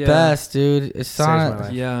Sauna's life. the Yeah. best, dude. It's Saves my sauna.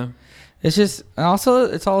 life. Yeah. It's just, and also,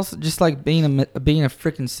 it's also just like being a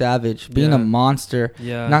freaking savage, being Yeah. a monster,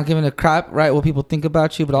 Yeah. not giving a crap, right, what people think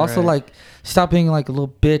about you, but also Right. like stop being like a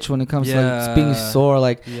little bitch when it comes to like being Yeah. sore.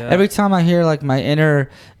 Like Yeah. every time I hear like my inner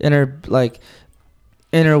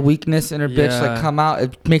weakness, inner bitch Yeah. like come out,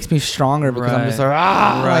 it makes me stronger because I'm just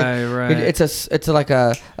Right. like right. it's like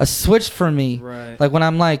a switch for me. right. Like when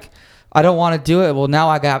I'm like I don't want to do it, well now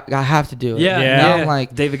I have to do it. Yeah. Yeah. Now yeah. I'm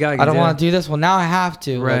like David Goggins. I don't yeah. want to do this. Well, now I have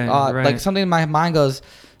to. Right, right. Like something in my mind goes,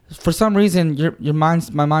 for some reason,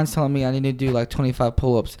 my mind's telling me I need to do like 25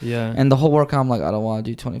 pull-ups. Yeah. And the whole workout, I'm like, I don't want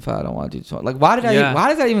to do 25. I don't want to do 20. Like, why Yeah.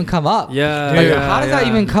 does that even come up? Yeah. Like, yeah, how does that yeah.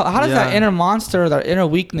 even come? How does that Yeah. inner monster, that inner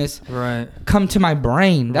weakness, Right. come to my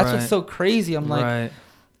brain? That's Right. what's so crazy. I'm like, right.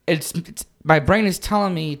 it's my brain is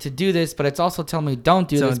telling me to do this, but it's also telling me don't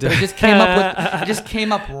do Don't this. do But it just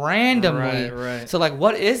came up randomly. Right, right. So like,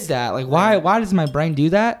 what is that? Like, why does my brain do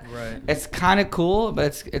that? Right. It's kind of cool,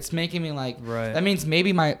 but it's making me like. Right. That means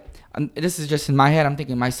maybe this is just in my head. I'm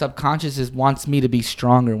thinking my subconscious wants me to be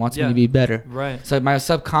stronger, wants me Yeah. to be better. Right. So my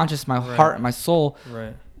subconscious, my Right. heart, and my soul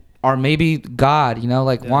Right. or maybe God,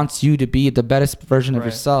 like wants you to be the best version of Right.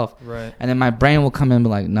 yourself. Right. And then my brain will come in and be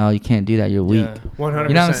like, no, you can't do that. You're weak. Yeah. 100%.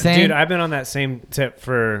 You know what I'm saying? Dude, I've been on that same tip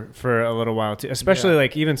for a little while too, especially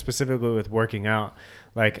like even specifically with working out.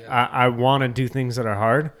 Like I want to do things that are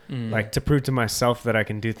hard, like to prove to myself that I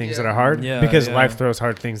can do things that are hard, because life throws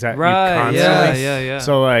hard things at you constantly. Yeah.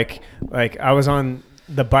 So like I was on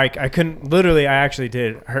the bike. I actually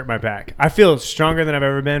did hurt my back. I feel stronger than I've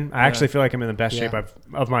ever been. I actually feel like I'm in the best shape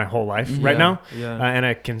of my whole life right now. Yeah. And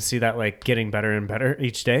I can see that like getting better and better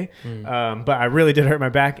each day. But I really did hurt my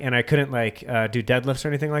back, and I couldn't like do deadlifts or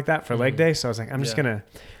anything like that for leg day. So I was like, I'm just gonna.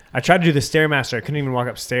 I tried to do the Stairmaster. I couldn't even walk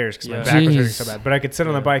upstairs because my back was hurting so bad. But I could sit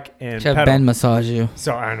on the bike and Should have pedal. Ben massage you.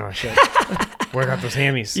 So I know I should work out those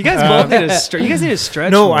hammies. You guys both need to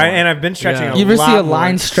stretch. No, more. I've been stretching. Yeah. A You ever lot see a more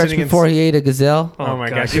lion stretch sitting in- before he ate a gazelle? Oh my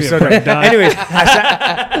gosh, give you're me so a dumb. break. Anyways,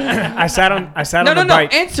 I sat on the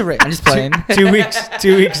bike. Answer it. I'm just playing. 2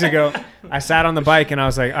 weeks ago, I sat on the bike and I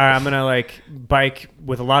was like, all right, I'm gonna like bike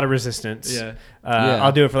with a lot of resistance. Yeah.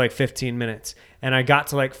 I'll do it for like 15 minutes. And I got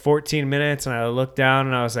to like 14 minutes and I looked down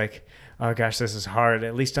and I was like, oh gosh, this is hard.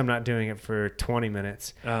 At least I'm not doing it for 20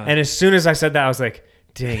 minutes. And as soon as I said that, I was like,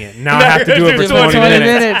 dang it. Now I have to do it for 20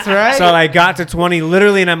 minutes. right? So I got to 20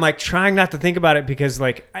 literally, and I'm like trying not to think about it because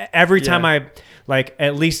like every time I like,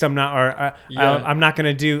 at least I'm not, or I'm not going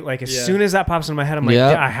to do like, as soon as that pops in my head, I'm like,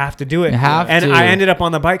 Yep. yeah, I have to do it. You have and to. I ended up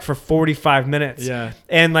on the bike for 45 minutes. Yeah.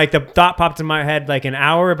 And like the thought popped in my head like an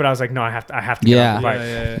hour, but I was like, no, I have to get on the bike.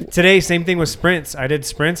 Yeah. Today, same thing with sprints. I did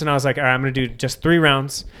sprints and I was like, all right, I'm going to do just 3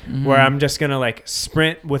 rounds where I'm just going to like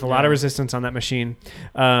sprint with a lot of resistance on that machine.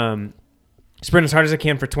 Sprint as hard as I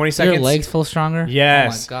can for 20 seconds. Your legs feel stronger?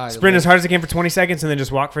 Yes. Oh my God. Sprint as hard as I can for 20 seconds and then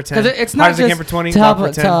just walk for 10. Because it's hard not as I can just for 20, to walk help,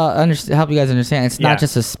 for 10. to help you guys understand. It's Yeah. not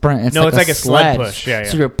just a sprint. It's No, like it's like a sled push. Yeah,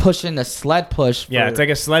 So yeah. you're pushing the sled push. Yeah, it's like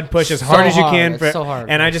a sled push as So hard as you hard. can. It's so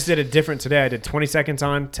hard. And I just did it different today. I did 20 seconds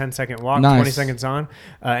on, 10-second walk, Nice. 20 seconds on.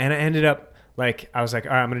 And I ended up like, I was like,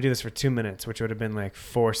 all right, I'm going to do this for 2 minutes, which would have been like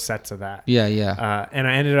 4 sets of that. Yeah. And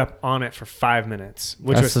I ended up on it for 5 minutes,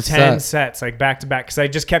 which That's was what's 10 up. sets, like back to back. Because I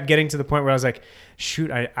just kept getting to the point where I was like,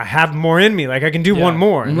 shoot, I have more in me. Like I can do one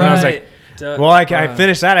more. And then I was like, well, I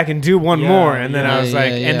finished that. I can do one more. And then I was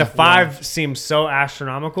like, and the 5 seemed so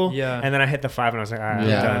astronomical. Yeah. And then I hit the 5 and I was like, all right,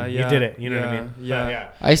 Yeah. I'm done. You did it. You know what I mean? Yeah. But yeah.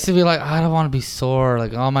 I used to be like, I don't want to be sore.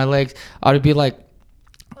 Like all my legs. I would be like,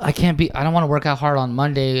 I don't want to work out hard on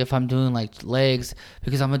Monday if I'm doing like legs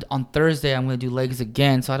because on Thursday I'm going to do legs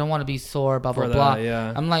again. So I don't want to be sore, blah, blah, For blah. that,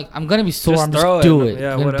 yeah. I'm like, I'm going to be sore. Just I'm just throw it. do it.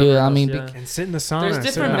 Yeah, I'm gonna whatever do it. I else, mean, yeah. And sit in the sauna. there's sit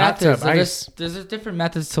different in the hot tub, methods. ice. There's different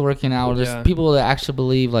methods to working out. There's Yeah. people that actually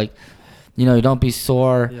believe like, you don't be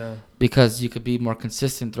sore Yeah. because you could be more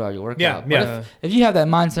consistent throughout your workout. Yeah, But yeah. If you have that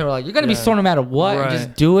mindset where like you're gonna be Yeah. sore no matter what, and Right.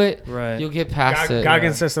 just do it. Right. You'll get past it.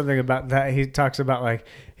 Goggins says something about that. He talks about like,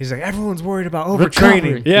 he's like, everyone's worried about overtraining.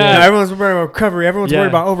 Recovery. Yeah. No, everyone's worried about recovery. Everyone's Yeah. worried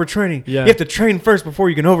about overtraining. Yeah. You have to train first before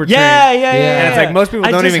you can overtrain. Yeah. And it's like most people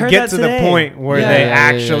I don't just even heard get that to today. the point where Yeah. they Yeah,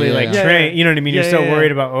 actually yeah, like yeah. train. You know what I mean? You're Yeah, so yeah.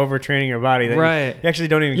 worried about overtraining your body that Right. you actually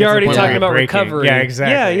don't even You're get already to the point talking where about you're breaking. recovery. Yeah,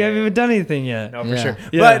 exactly. Yeah, you haven't even done anything yet. No, for Yeah. sure.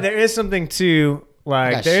 Yeah. But there is something to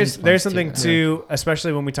like got there's sheep ones something too. to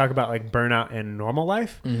especially when we talk about like burnout in normal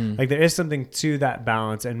life. Like there is something to that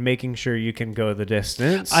balance and making sure you can go the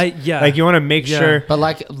distance. Like you want to make Yeah. sure But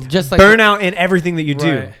like just like burnout in everything that you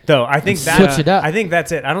do. Right. Though I think And that switch it up. I think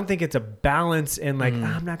that's it. I don't think it's a balance in like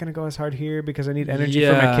I'm not gonna go as hard here because I need energy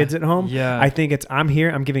for my Yeah. kids at home. Yeah. I think it's I'm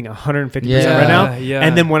here. I'm giving 150% Yeah. right now. Yeah.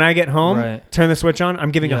 And then when I get home, Right. turn the switch on.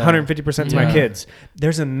 I'm giving Yeah. 150% to my Yeah. kids.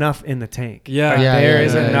 There's enough in the tank. Yeah. Like, Yeah, there yeah,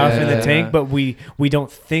 is yeah, enough yeah, in the yeah. tank, but we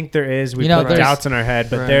don't think there is. We put there's- doubts in our head,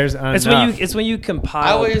 but Right. there's enough. It's when you I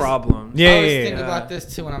compile always- problems. Yeah, I always yeah, think yeah. about this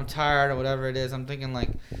too when I'm tired or whatever it is. I'm thinking like,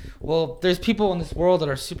 well, there's people in this world that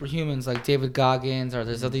are superhumans like David Goggins or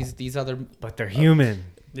there's these other but they're human.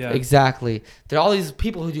 Yeah. exactly. There are all these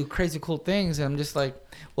people who do crazy cool things, and I'm just like,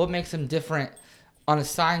 what makes them different on a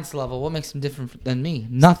science level? What makes them different than me?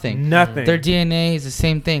 Nothing. Nothing. Their DNA is the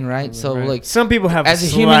same thing, right? So Right. like, Some people have As a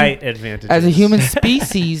slight advantages. as a human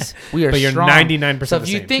species, we are But you're strong. 99% So the if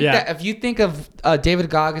you same. think Yeah. that if you think of David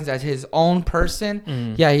Goggins as his own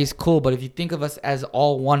person, yeah, he's cool. But if you think of us as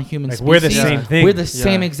all one human Like, species, we're the same thing. We're the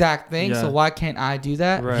same Yeah. exact thing. Yeah. So why can't I do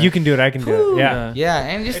that? Right. If you can do it, I can do it. Yeah. Yeah,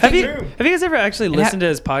 and just Have think- you guys ever actually ha- listened to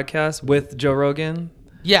his podcast with Joe Rogan?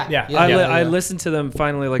 Yeah, Yeah. I listened to them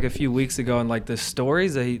finally like a few weeks ago, and like the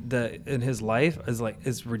stories that in his life is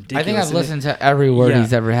ridiculous. I think I've And listened to every word Yeah.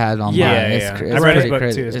 he's ever had online. Yeah, It's yeah. cra- I it's read his pretty book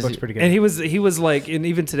crazy. too. His It's- book's pretty good. And he was like, and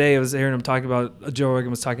even today I was hearing him talking about Joe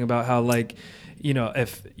Rogan was talking about how like, you know,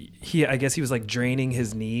 if I guess he was like draining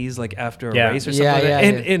his knees like after a Yeah. race or something Yeah, like that.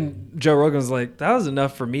 yeah, And Joe Rogan was like, that was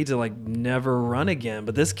enough for me to like never run again.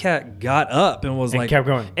 But this cat got up and was And like, kept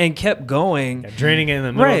going. and kept going. Yeah, draining it in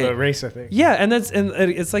the middle Right. of the race, I think. Yeah, and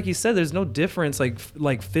it's like you said, there's no difference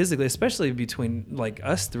like physically, especially between like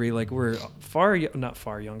us three. Like we're not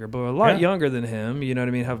far younger, but a lot Yeah. younger than him. You know what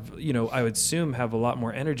I mean? I would assume have a lot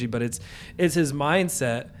more energy, but it's his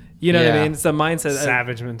mindset. You know what I Yeah. mean? It's the mindset.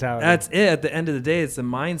 Savage mentality. That's it. At the end of the day, it's the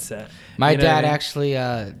mindset. My You know what I dad mean? actually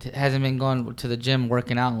hasn't been going to the gym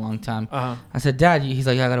working out in a long time. Uh-huh. I said, Dad, he's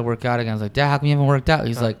like, yeah, I got to work out again. I was like, Dad, how come you haven't worked out?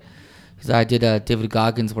 He's like, I did a David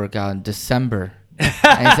Goggins workout in December.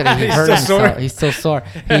 And he said he He's hurt still himself. sore? He's still sore.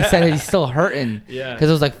 He said he's still hurting. Yeah. Because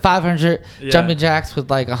it was like 500 Yeah. jumping jacks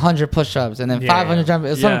with like 100 push-ups, and then Yeah, 500 yeah. jumping.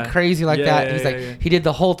 It was Yeah. something crazy like Yeah, that. yeah, He's yeah, like, yeah. he did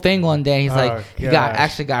the whole thing one day. He's Oh, like, he gosh.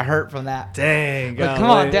 actually got hurt from that. Dang. Like, come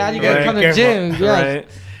on, Dad, you gotta Right, come to the careful. gym. Yeah. Right.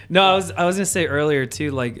 No, I was gonna say earlier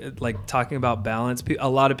too, like talking about balance. A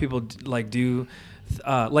lot of people like do,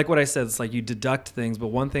 like what I said. It's like you deduct things, but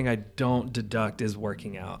one thing I don't deduct is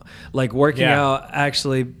working out. Like working Yeah. out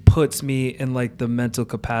actually puts me in like the mental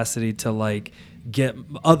capacity to like get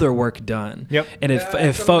other work done. Yep. And Yeah, it it's a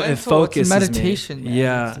mental- it's a focuses meditation, me. man.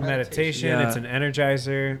 Yeah. It's meditation. Yeah. It's an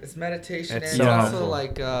energizer. It's meditation, It's and so it's helpful.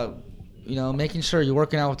 also like making sure you're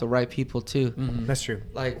working out with the right people too. That's true.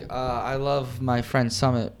 Like I love my friend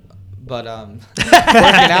Summit, but working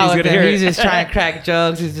out with gonna hear him, it. he's just trying to crack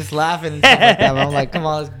jokes. He's just laughing and stuff like that. But I'm like, come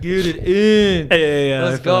on, let's get it in. Yeah.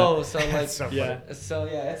 Let's go. So like, So Yeah.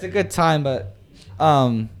 it's a good time, but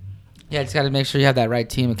yeah, just got to make sure you have that right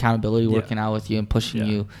team accountability working out with you and pushing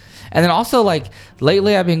Yeah. you. And then also like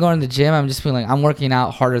lately I've been going to the gym. I'm just feeling like I'm working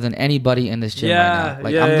out harder than anybody in this gym right Yeah, now.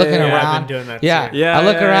 Like yeah, I'm looking yeah, I've around. been doing that yeah, too. Yeah, I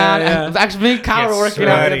look yeah, around. yeah, yeah. Actually, me and Kyle Get were working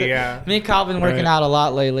sweaty, out. yeah. Me and Kyle been working Right. out a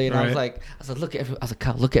lot lately, and I was Right. like, look at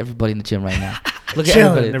Kyle, look at everybody in the gym right now. Look at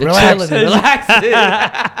Chilling, everybody. They're relaxing. chilling,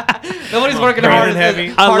 relaxing. Nobody's working breathing hard as heavy.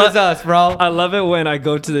 hard as us, bro. I love it when I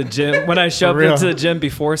go to the gym. When I show For up real. into the gym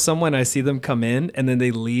before someone, I see them come in and then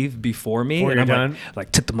they leave before me. Before and you're I'm done?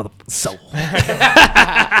 like took the motherfucking soul.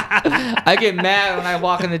 I get mad when I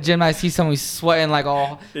walk in the gym and I see someone sweating like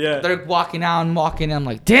all. Yeah. They're walking out and walking in. I'm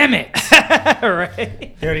like, damn it.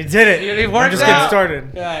 Right? You already did it. You already I'm worked just getting out.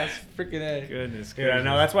 started. Yeah, it's freaking A. Goodness. Dude, I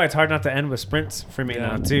know that's why it's hard not to end with sprints for me Yeah.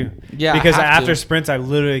 now too. Yeah, I because have after to. sprints, I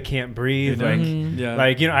literally can't breathe. You Like, Mhm. Yeah.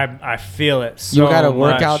 like I feel it. So You got to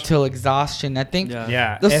work much. out till exhaustion. I think Yeah.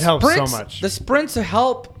 Yeah, the it helps so sprints, much. The sprints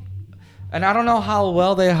help, and I don't know how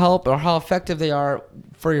well they help or how effective they are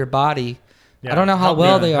for your body. Yeah, I don't know how help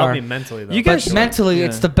well me, they help are. me mentally though. You But guys should- mentally, yeah.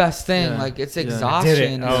 it's the best thing. Yeah. Like it's Yeah. exhaustion.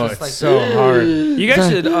 Did it. Oh, just it's so hard. You guys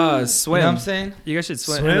should swim. You know what I'm saying? You guys should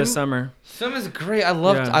swim, in Swim? the summer. Swim is great.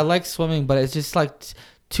 I like swimming, but it's just like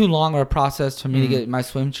too long of a process for me to get my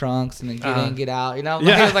swim trunks and then get in, get out. You know,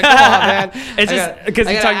 Yeah. it's like, come on, man. It's I just got- because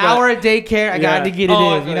I you got talk an about. hour of daycare. I got Yeah. to get it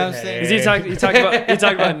Oh, in. You know what I'm okay. saying? 'cause you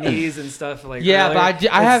talk about knees and stuff like. Yeah, earlier.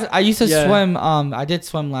 but I used to yeah. swim. I did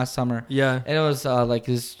swim last summer. Yeah. And it was like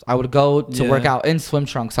this. I would go to Yeah. work out in swim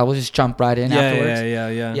trunks. I would just jump right in afterwards.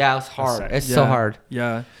 Yeah. Yeah, it was hard. sucks. It's so Yeah. hard.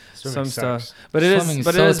 Yeah. Swimming Some stuff, sucks. but it Swimming is.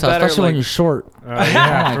 But so it is tough, better. especially when like- you're short. Yeah,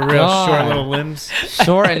 Oh my for real. God. Short little limbs.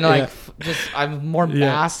 Short and like Yeah. I'm more Yeah.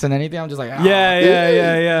 mass than anything. I'm just like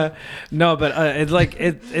Yeah. No, but it's like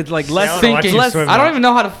it's like I less wanna watch sinking. you less. swim I don't now. even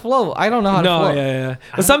know how to float. I don't know how to No, float. yeah.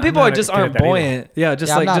 But some I'm people not just good at aren't that either. buoyant. Yeah, just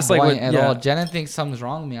Yeah, like I'm not just like buoyant with, at yeah. all. Jenna thinks something's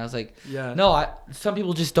wrong with me. I was like, Yeah. no. Some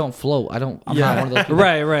people just don't float. I'm not Yeah. one of those people.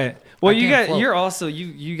 Right. Well, I you can't got float. you're also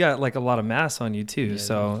you got like a lot of mass on you too. Yeah, a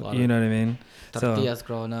so lot you of- know what I mean. So Tortillas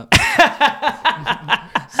growing up.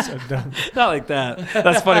 So dumb. not like that.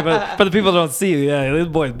 That's funny, but the people don't see you. Yeah, this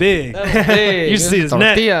boy's big. Big. You see his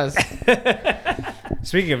neck. Tortillas.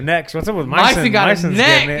 Speaking of necks, what's up with Myson? Myson got a Myson's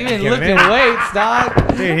neck. getting He it- been getting lifting it. weights,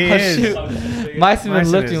 dog. Dude, he Oh, is. shoot. Myson been Myson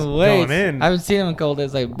is lifting going weights. in. I haven't seen him in cold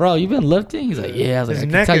days. Like, bro, you been lifting? He's like, yeah. I was like, His I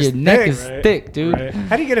can neck tell is your neck thick, is right? thick, dude. Right.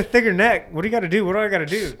 How do you get a thicker neck? What do you got to do? What do I got to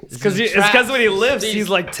do? Because when he lifts, he's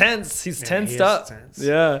like tense. He's Yeah, tensed he is up. tense.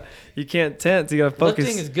 Yeah, you can't tense. You gotta focus.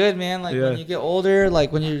 Lifting is good, man. Like Yeah. when you get older,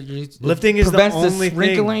 like when you Lifting is the prevents only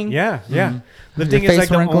wrinkling. thing. Yeah. Mhm. Lifting Your is face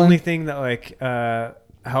like wrinkling. the only thing that like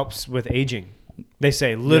helps with aging. They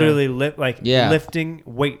say literally lifting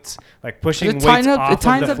weights, like pushing It weights tightens up, off it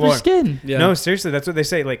tightens of the up floor. your skin. Yeah. No, seriously, that's what they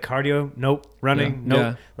say. Like cardio, nope. Running, Yeah. nope.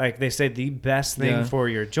 Yeah. Like they say the best thing Yeah. for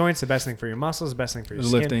your joints, the best thing for your muscles, the best thing for your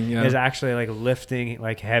skin Lifting, yeah. is actually like lifting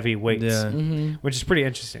like heavy weights, Yeah. Mm-hmm. which is pretty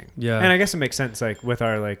interesting. Yeah. And I guess it makes sense like with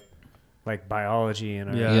our like biology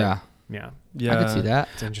and our, Yeah. Yeah. Yeah, Yeah. I could see that.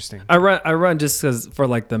 it's interesting. I run just because for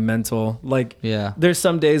like the mental, like Yeah. there's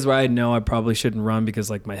some days where I know I probably shouldn't run because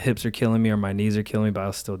like my hips are killing me or my knees are killing me, but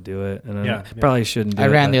I'll still do it. And Yeah, I probably shouldn't do I it.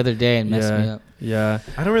 ran but- the other day and messed me up. Yeah.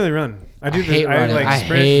 I don't really run. I do. I hate I running. like I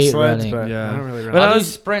sprint hate and sleds, running. but Yeah. I don't really run. But I I do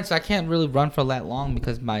was- sprints. I can't really run for that long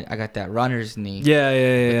because I got that runner's knee. Yeah.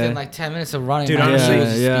 Yeah. Within like 10 minutes of running, Dude, my knee honestly- would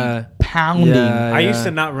just Yeah. be pounding. Yeah. I used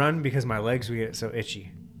to not run because my legs would get so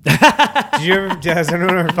itchy. Did you ever? Has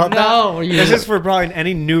anyone ever felt that? No, were you- This is for probably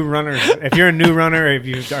any new runners. If you're a new runner, or if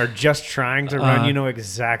you are just trying to run, you know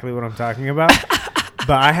exactly what I'm talking about.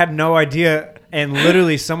 But I had no idea, and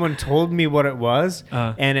literally someone told me what it was,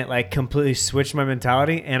 and it like completely switched my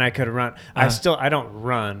mentality, and I could run. I don't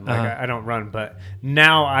run, like I don't run, but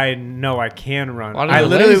now I know I can run. Why do your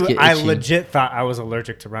legs get I itchy? legit thought I was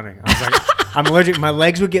allergic to running. I was like, I'm allergic. My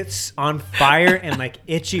legs would get on fire and like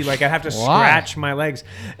itchy, like I'd have to Why? scratch my legs.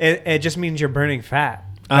 It just means you're burning fat.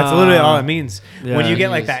 That's literally all it means. Yeah. When you get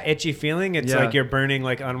like Jeez. that itchy feeling, it's Yeah. like you're burning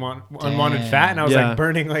like unwanted Damn. fat, and I was Yeah. like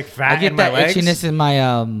burning like I fat get in my that legs. itchiness in my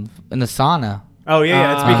in the sauna. Oh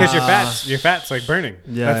yeah, it's because Ah. your fat's like burning.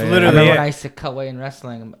 Yeah, That's yeah. I literally remember when I it. used to cut weight in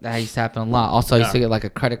wrestling. That used to happen a lot. Also, I used to Yeah. get like a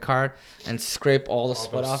credit card and scrape all the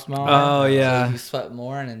sweat off my arm. Oh, yeah. So you sweat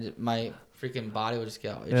more, and then my freaking body would just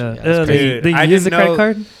get all itchy. Yeah. Yeah, it's crazy. Dude, Do you I use the didn't credit know-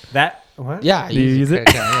 card? That what? Yeah, I Do you use a it?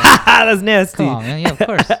 credit card, yeah. That's nasty. Come on, man. Yeah, of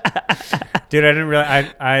course. Dude, I didn't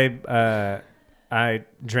realize. I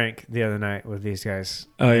drank the other night with these guys.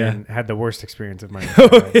 Oh, yeah. and had the worst experience of my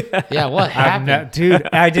life. Yeah, what happened? Dude,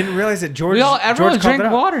 I didn't realize that George. Everyone George called drank it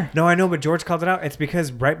out. water. No, I know, but George called it out. It's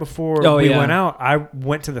because right before Oh, we yeah. went out, I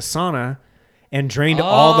went to the sauna and drained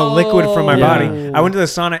all the liquid from my Yeah. body. I went to the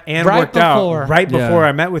sauna and Right worked before. out right before Yeah.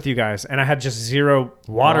 I met with you guys, and I had just zero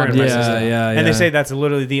water in my Yeah, system. yeah, And they yeah. say that's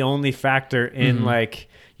literally the only factor in like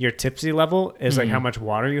your tipsy level is like how much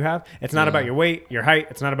water you have. It's not Yeah. about your weight, your height.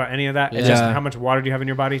 It's not about any of that. It's Yeah. just how much water do you have in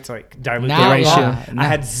your body to like dilute Now- the ratio. yeah. I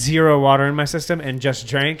had zero water in my system and just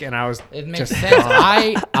drank, and I was It makes just sense.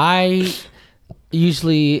 I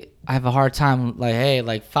usually I have a hard time like, hey,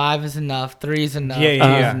 like 5 is enough, 3 is enough, Yeah, 2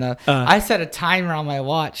 yeah. is enough. I set a timer on my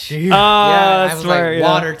watch. Dude, Yeah, I that's was smart, like yeah.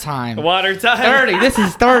 water time. Water time. 30. This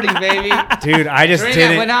is 30, baby. dude, I just Drink,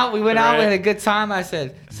 didn't. we went out, we Right. had a good time. I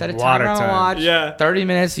said, set a Water timer on my time. watch. Yeah. 30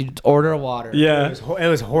 minutes, you order water. Yeah. It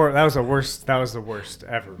was horrible. That was the worst. That was the worst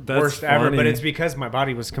ever. That's worst ever. But funny. it's because my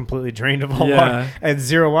body was completely drained of all Yeah. water. I had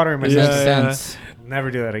zero water in my Yeah. Makes system. sense.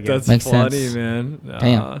 Never do that again. That's Makes funny, sense. man.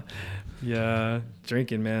 Damn. Yeah,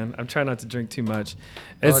 drinking, man. I'm trying not to drink too much.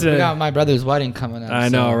 Well, It's we got my brother's wedding coming up. I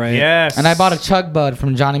know, so- right? yes. And I bought a Chug Bud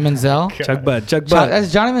from Johnny Manziel. Chuck Bud.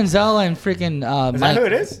 That's Johnny Manziel and freaking Is Mike. that who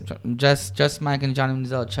it is? Just Mike and Johnny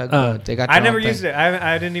Manziel. Chug Bud. They got. I their never own thing. used it.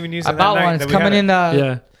 I didn't even use it. I bought that night one. that It's we coming had in. it.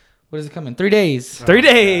 Yeah. What is it coming? 3 days. 3 We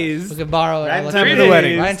days. can borrow it. Right in I'll time let for you the know.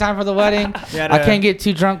 wedding. Right in time for the wedding. Yeah, I can't get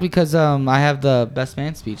too drunk because I have the best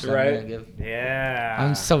man speech. that I'm Right. gonna give. Yeah.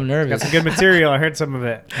 I'm so Got nervous. some good material. I heard some of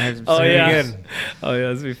it. Oh, Pretty yeah. good. Oh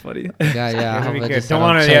yeah, this would be funny. Yeah, It's yeah. I gonna hope be I good. just Don't don't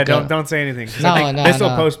want to. Yeah. choke up. Don't say anything. 'Cause No, I think no, this will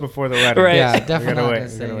no. post before the wedding. Right. Yeah, We definitely gotta not wait. gonna We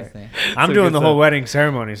say gotta wait. anything. I'm So doing good the whole stuff. wedding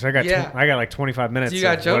ceremony, so I got Yeah. I got like 25 minutes. So you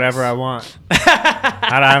got of jokes? whatever I want.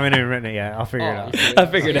 I haven't even written it yet. I'll figure it out. I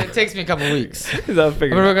figured it it. takes me a couple weeks. I'll I've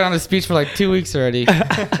figure been it. working on the speech for like 2 weeks already.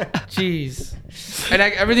 Jeez. And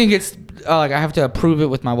everything gets like I have to approve it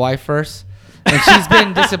with my wife first, and she's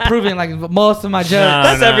been disapproving like most of my jokes.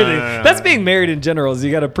 That's no, everything. no. That's being married in general. Is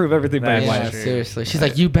you got to prove everything by That's your Yeah, wife. true. seriously. She's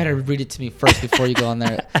like, you better read it to me first before you go on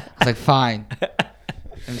there. I was like, fine.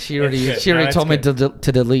 And she already It's good. No, it's told me good.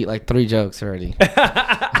 to delete like 3 jokes already.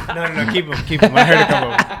 No, keep them. I heard a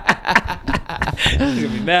couple of them. He's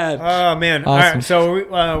gonna be mad. Oh man! All Awesome. right,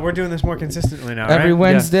 so we're doing this more consistently now, Every right?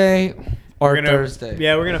 Wednesday or We're gonna- Thursday.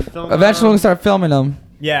 Yeah, we're gonna film. Eventually we'll start filming them.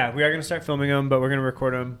 Yeah, we are gonna start filming them, but we're gonna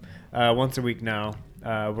record them once a week now.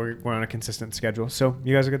 We're on a consistent schedule, so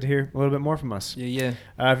you guys will get to hear a little bit more from us. Yeah.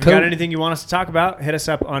 If you Cool. got anything you want us to talk about, hit us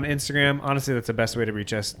up on Instagram. Honestly, that's the best way to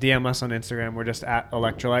reach us. DM us on Instagram. We're just at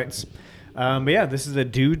Electrolytes. But yeah, this is the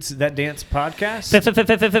Dudes That Dance podcast. Thank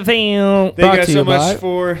you Brought guys to so you by- much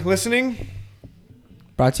for listening.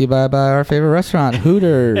 Brought to you by our favorite restaurant,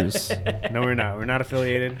 Hooters. No, we're not. We're not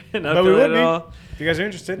affiliated. Not but we affiliated would at be. all. If you guys are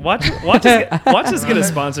interested. Watch us get a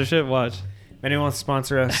sponsorship. Watch. If anyone wants to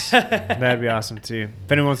sponsor us, that'd be awesome too.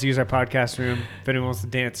 If anyone wants to use our podcast room, if anyone wants to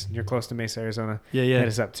dance, and you're close to Mesa, Arizona, Yeah, yeah. hit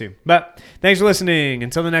us up too. But thanks for listening.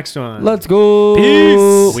 Until the next one. Let's go.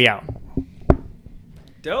 Peace. We out.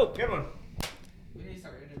 Dope. Good one. We need to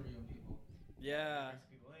start interviewing people. Yeah.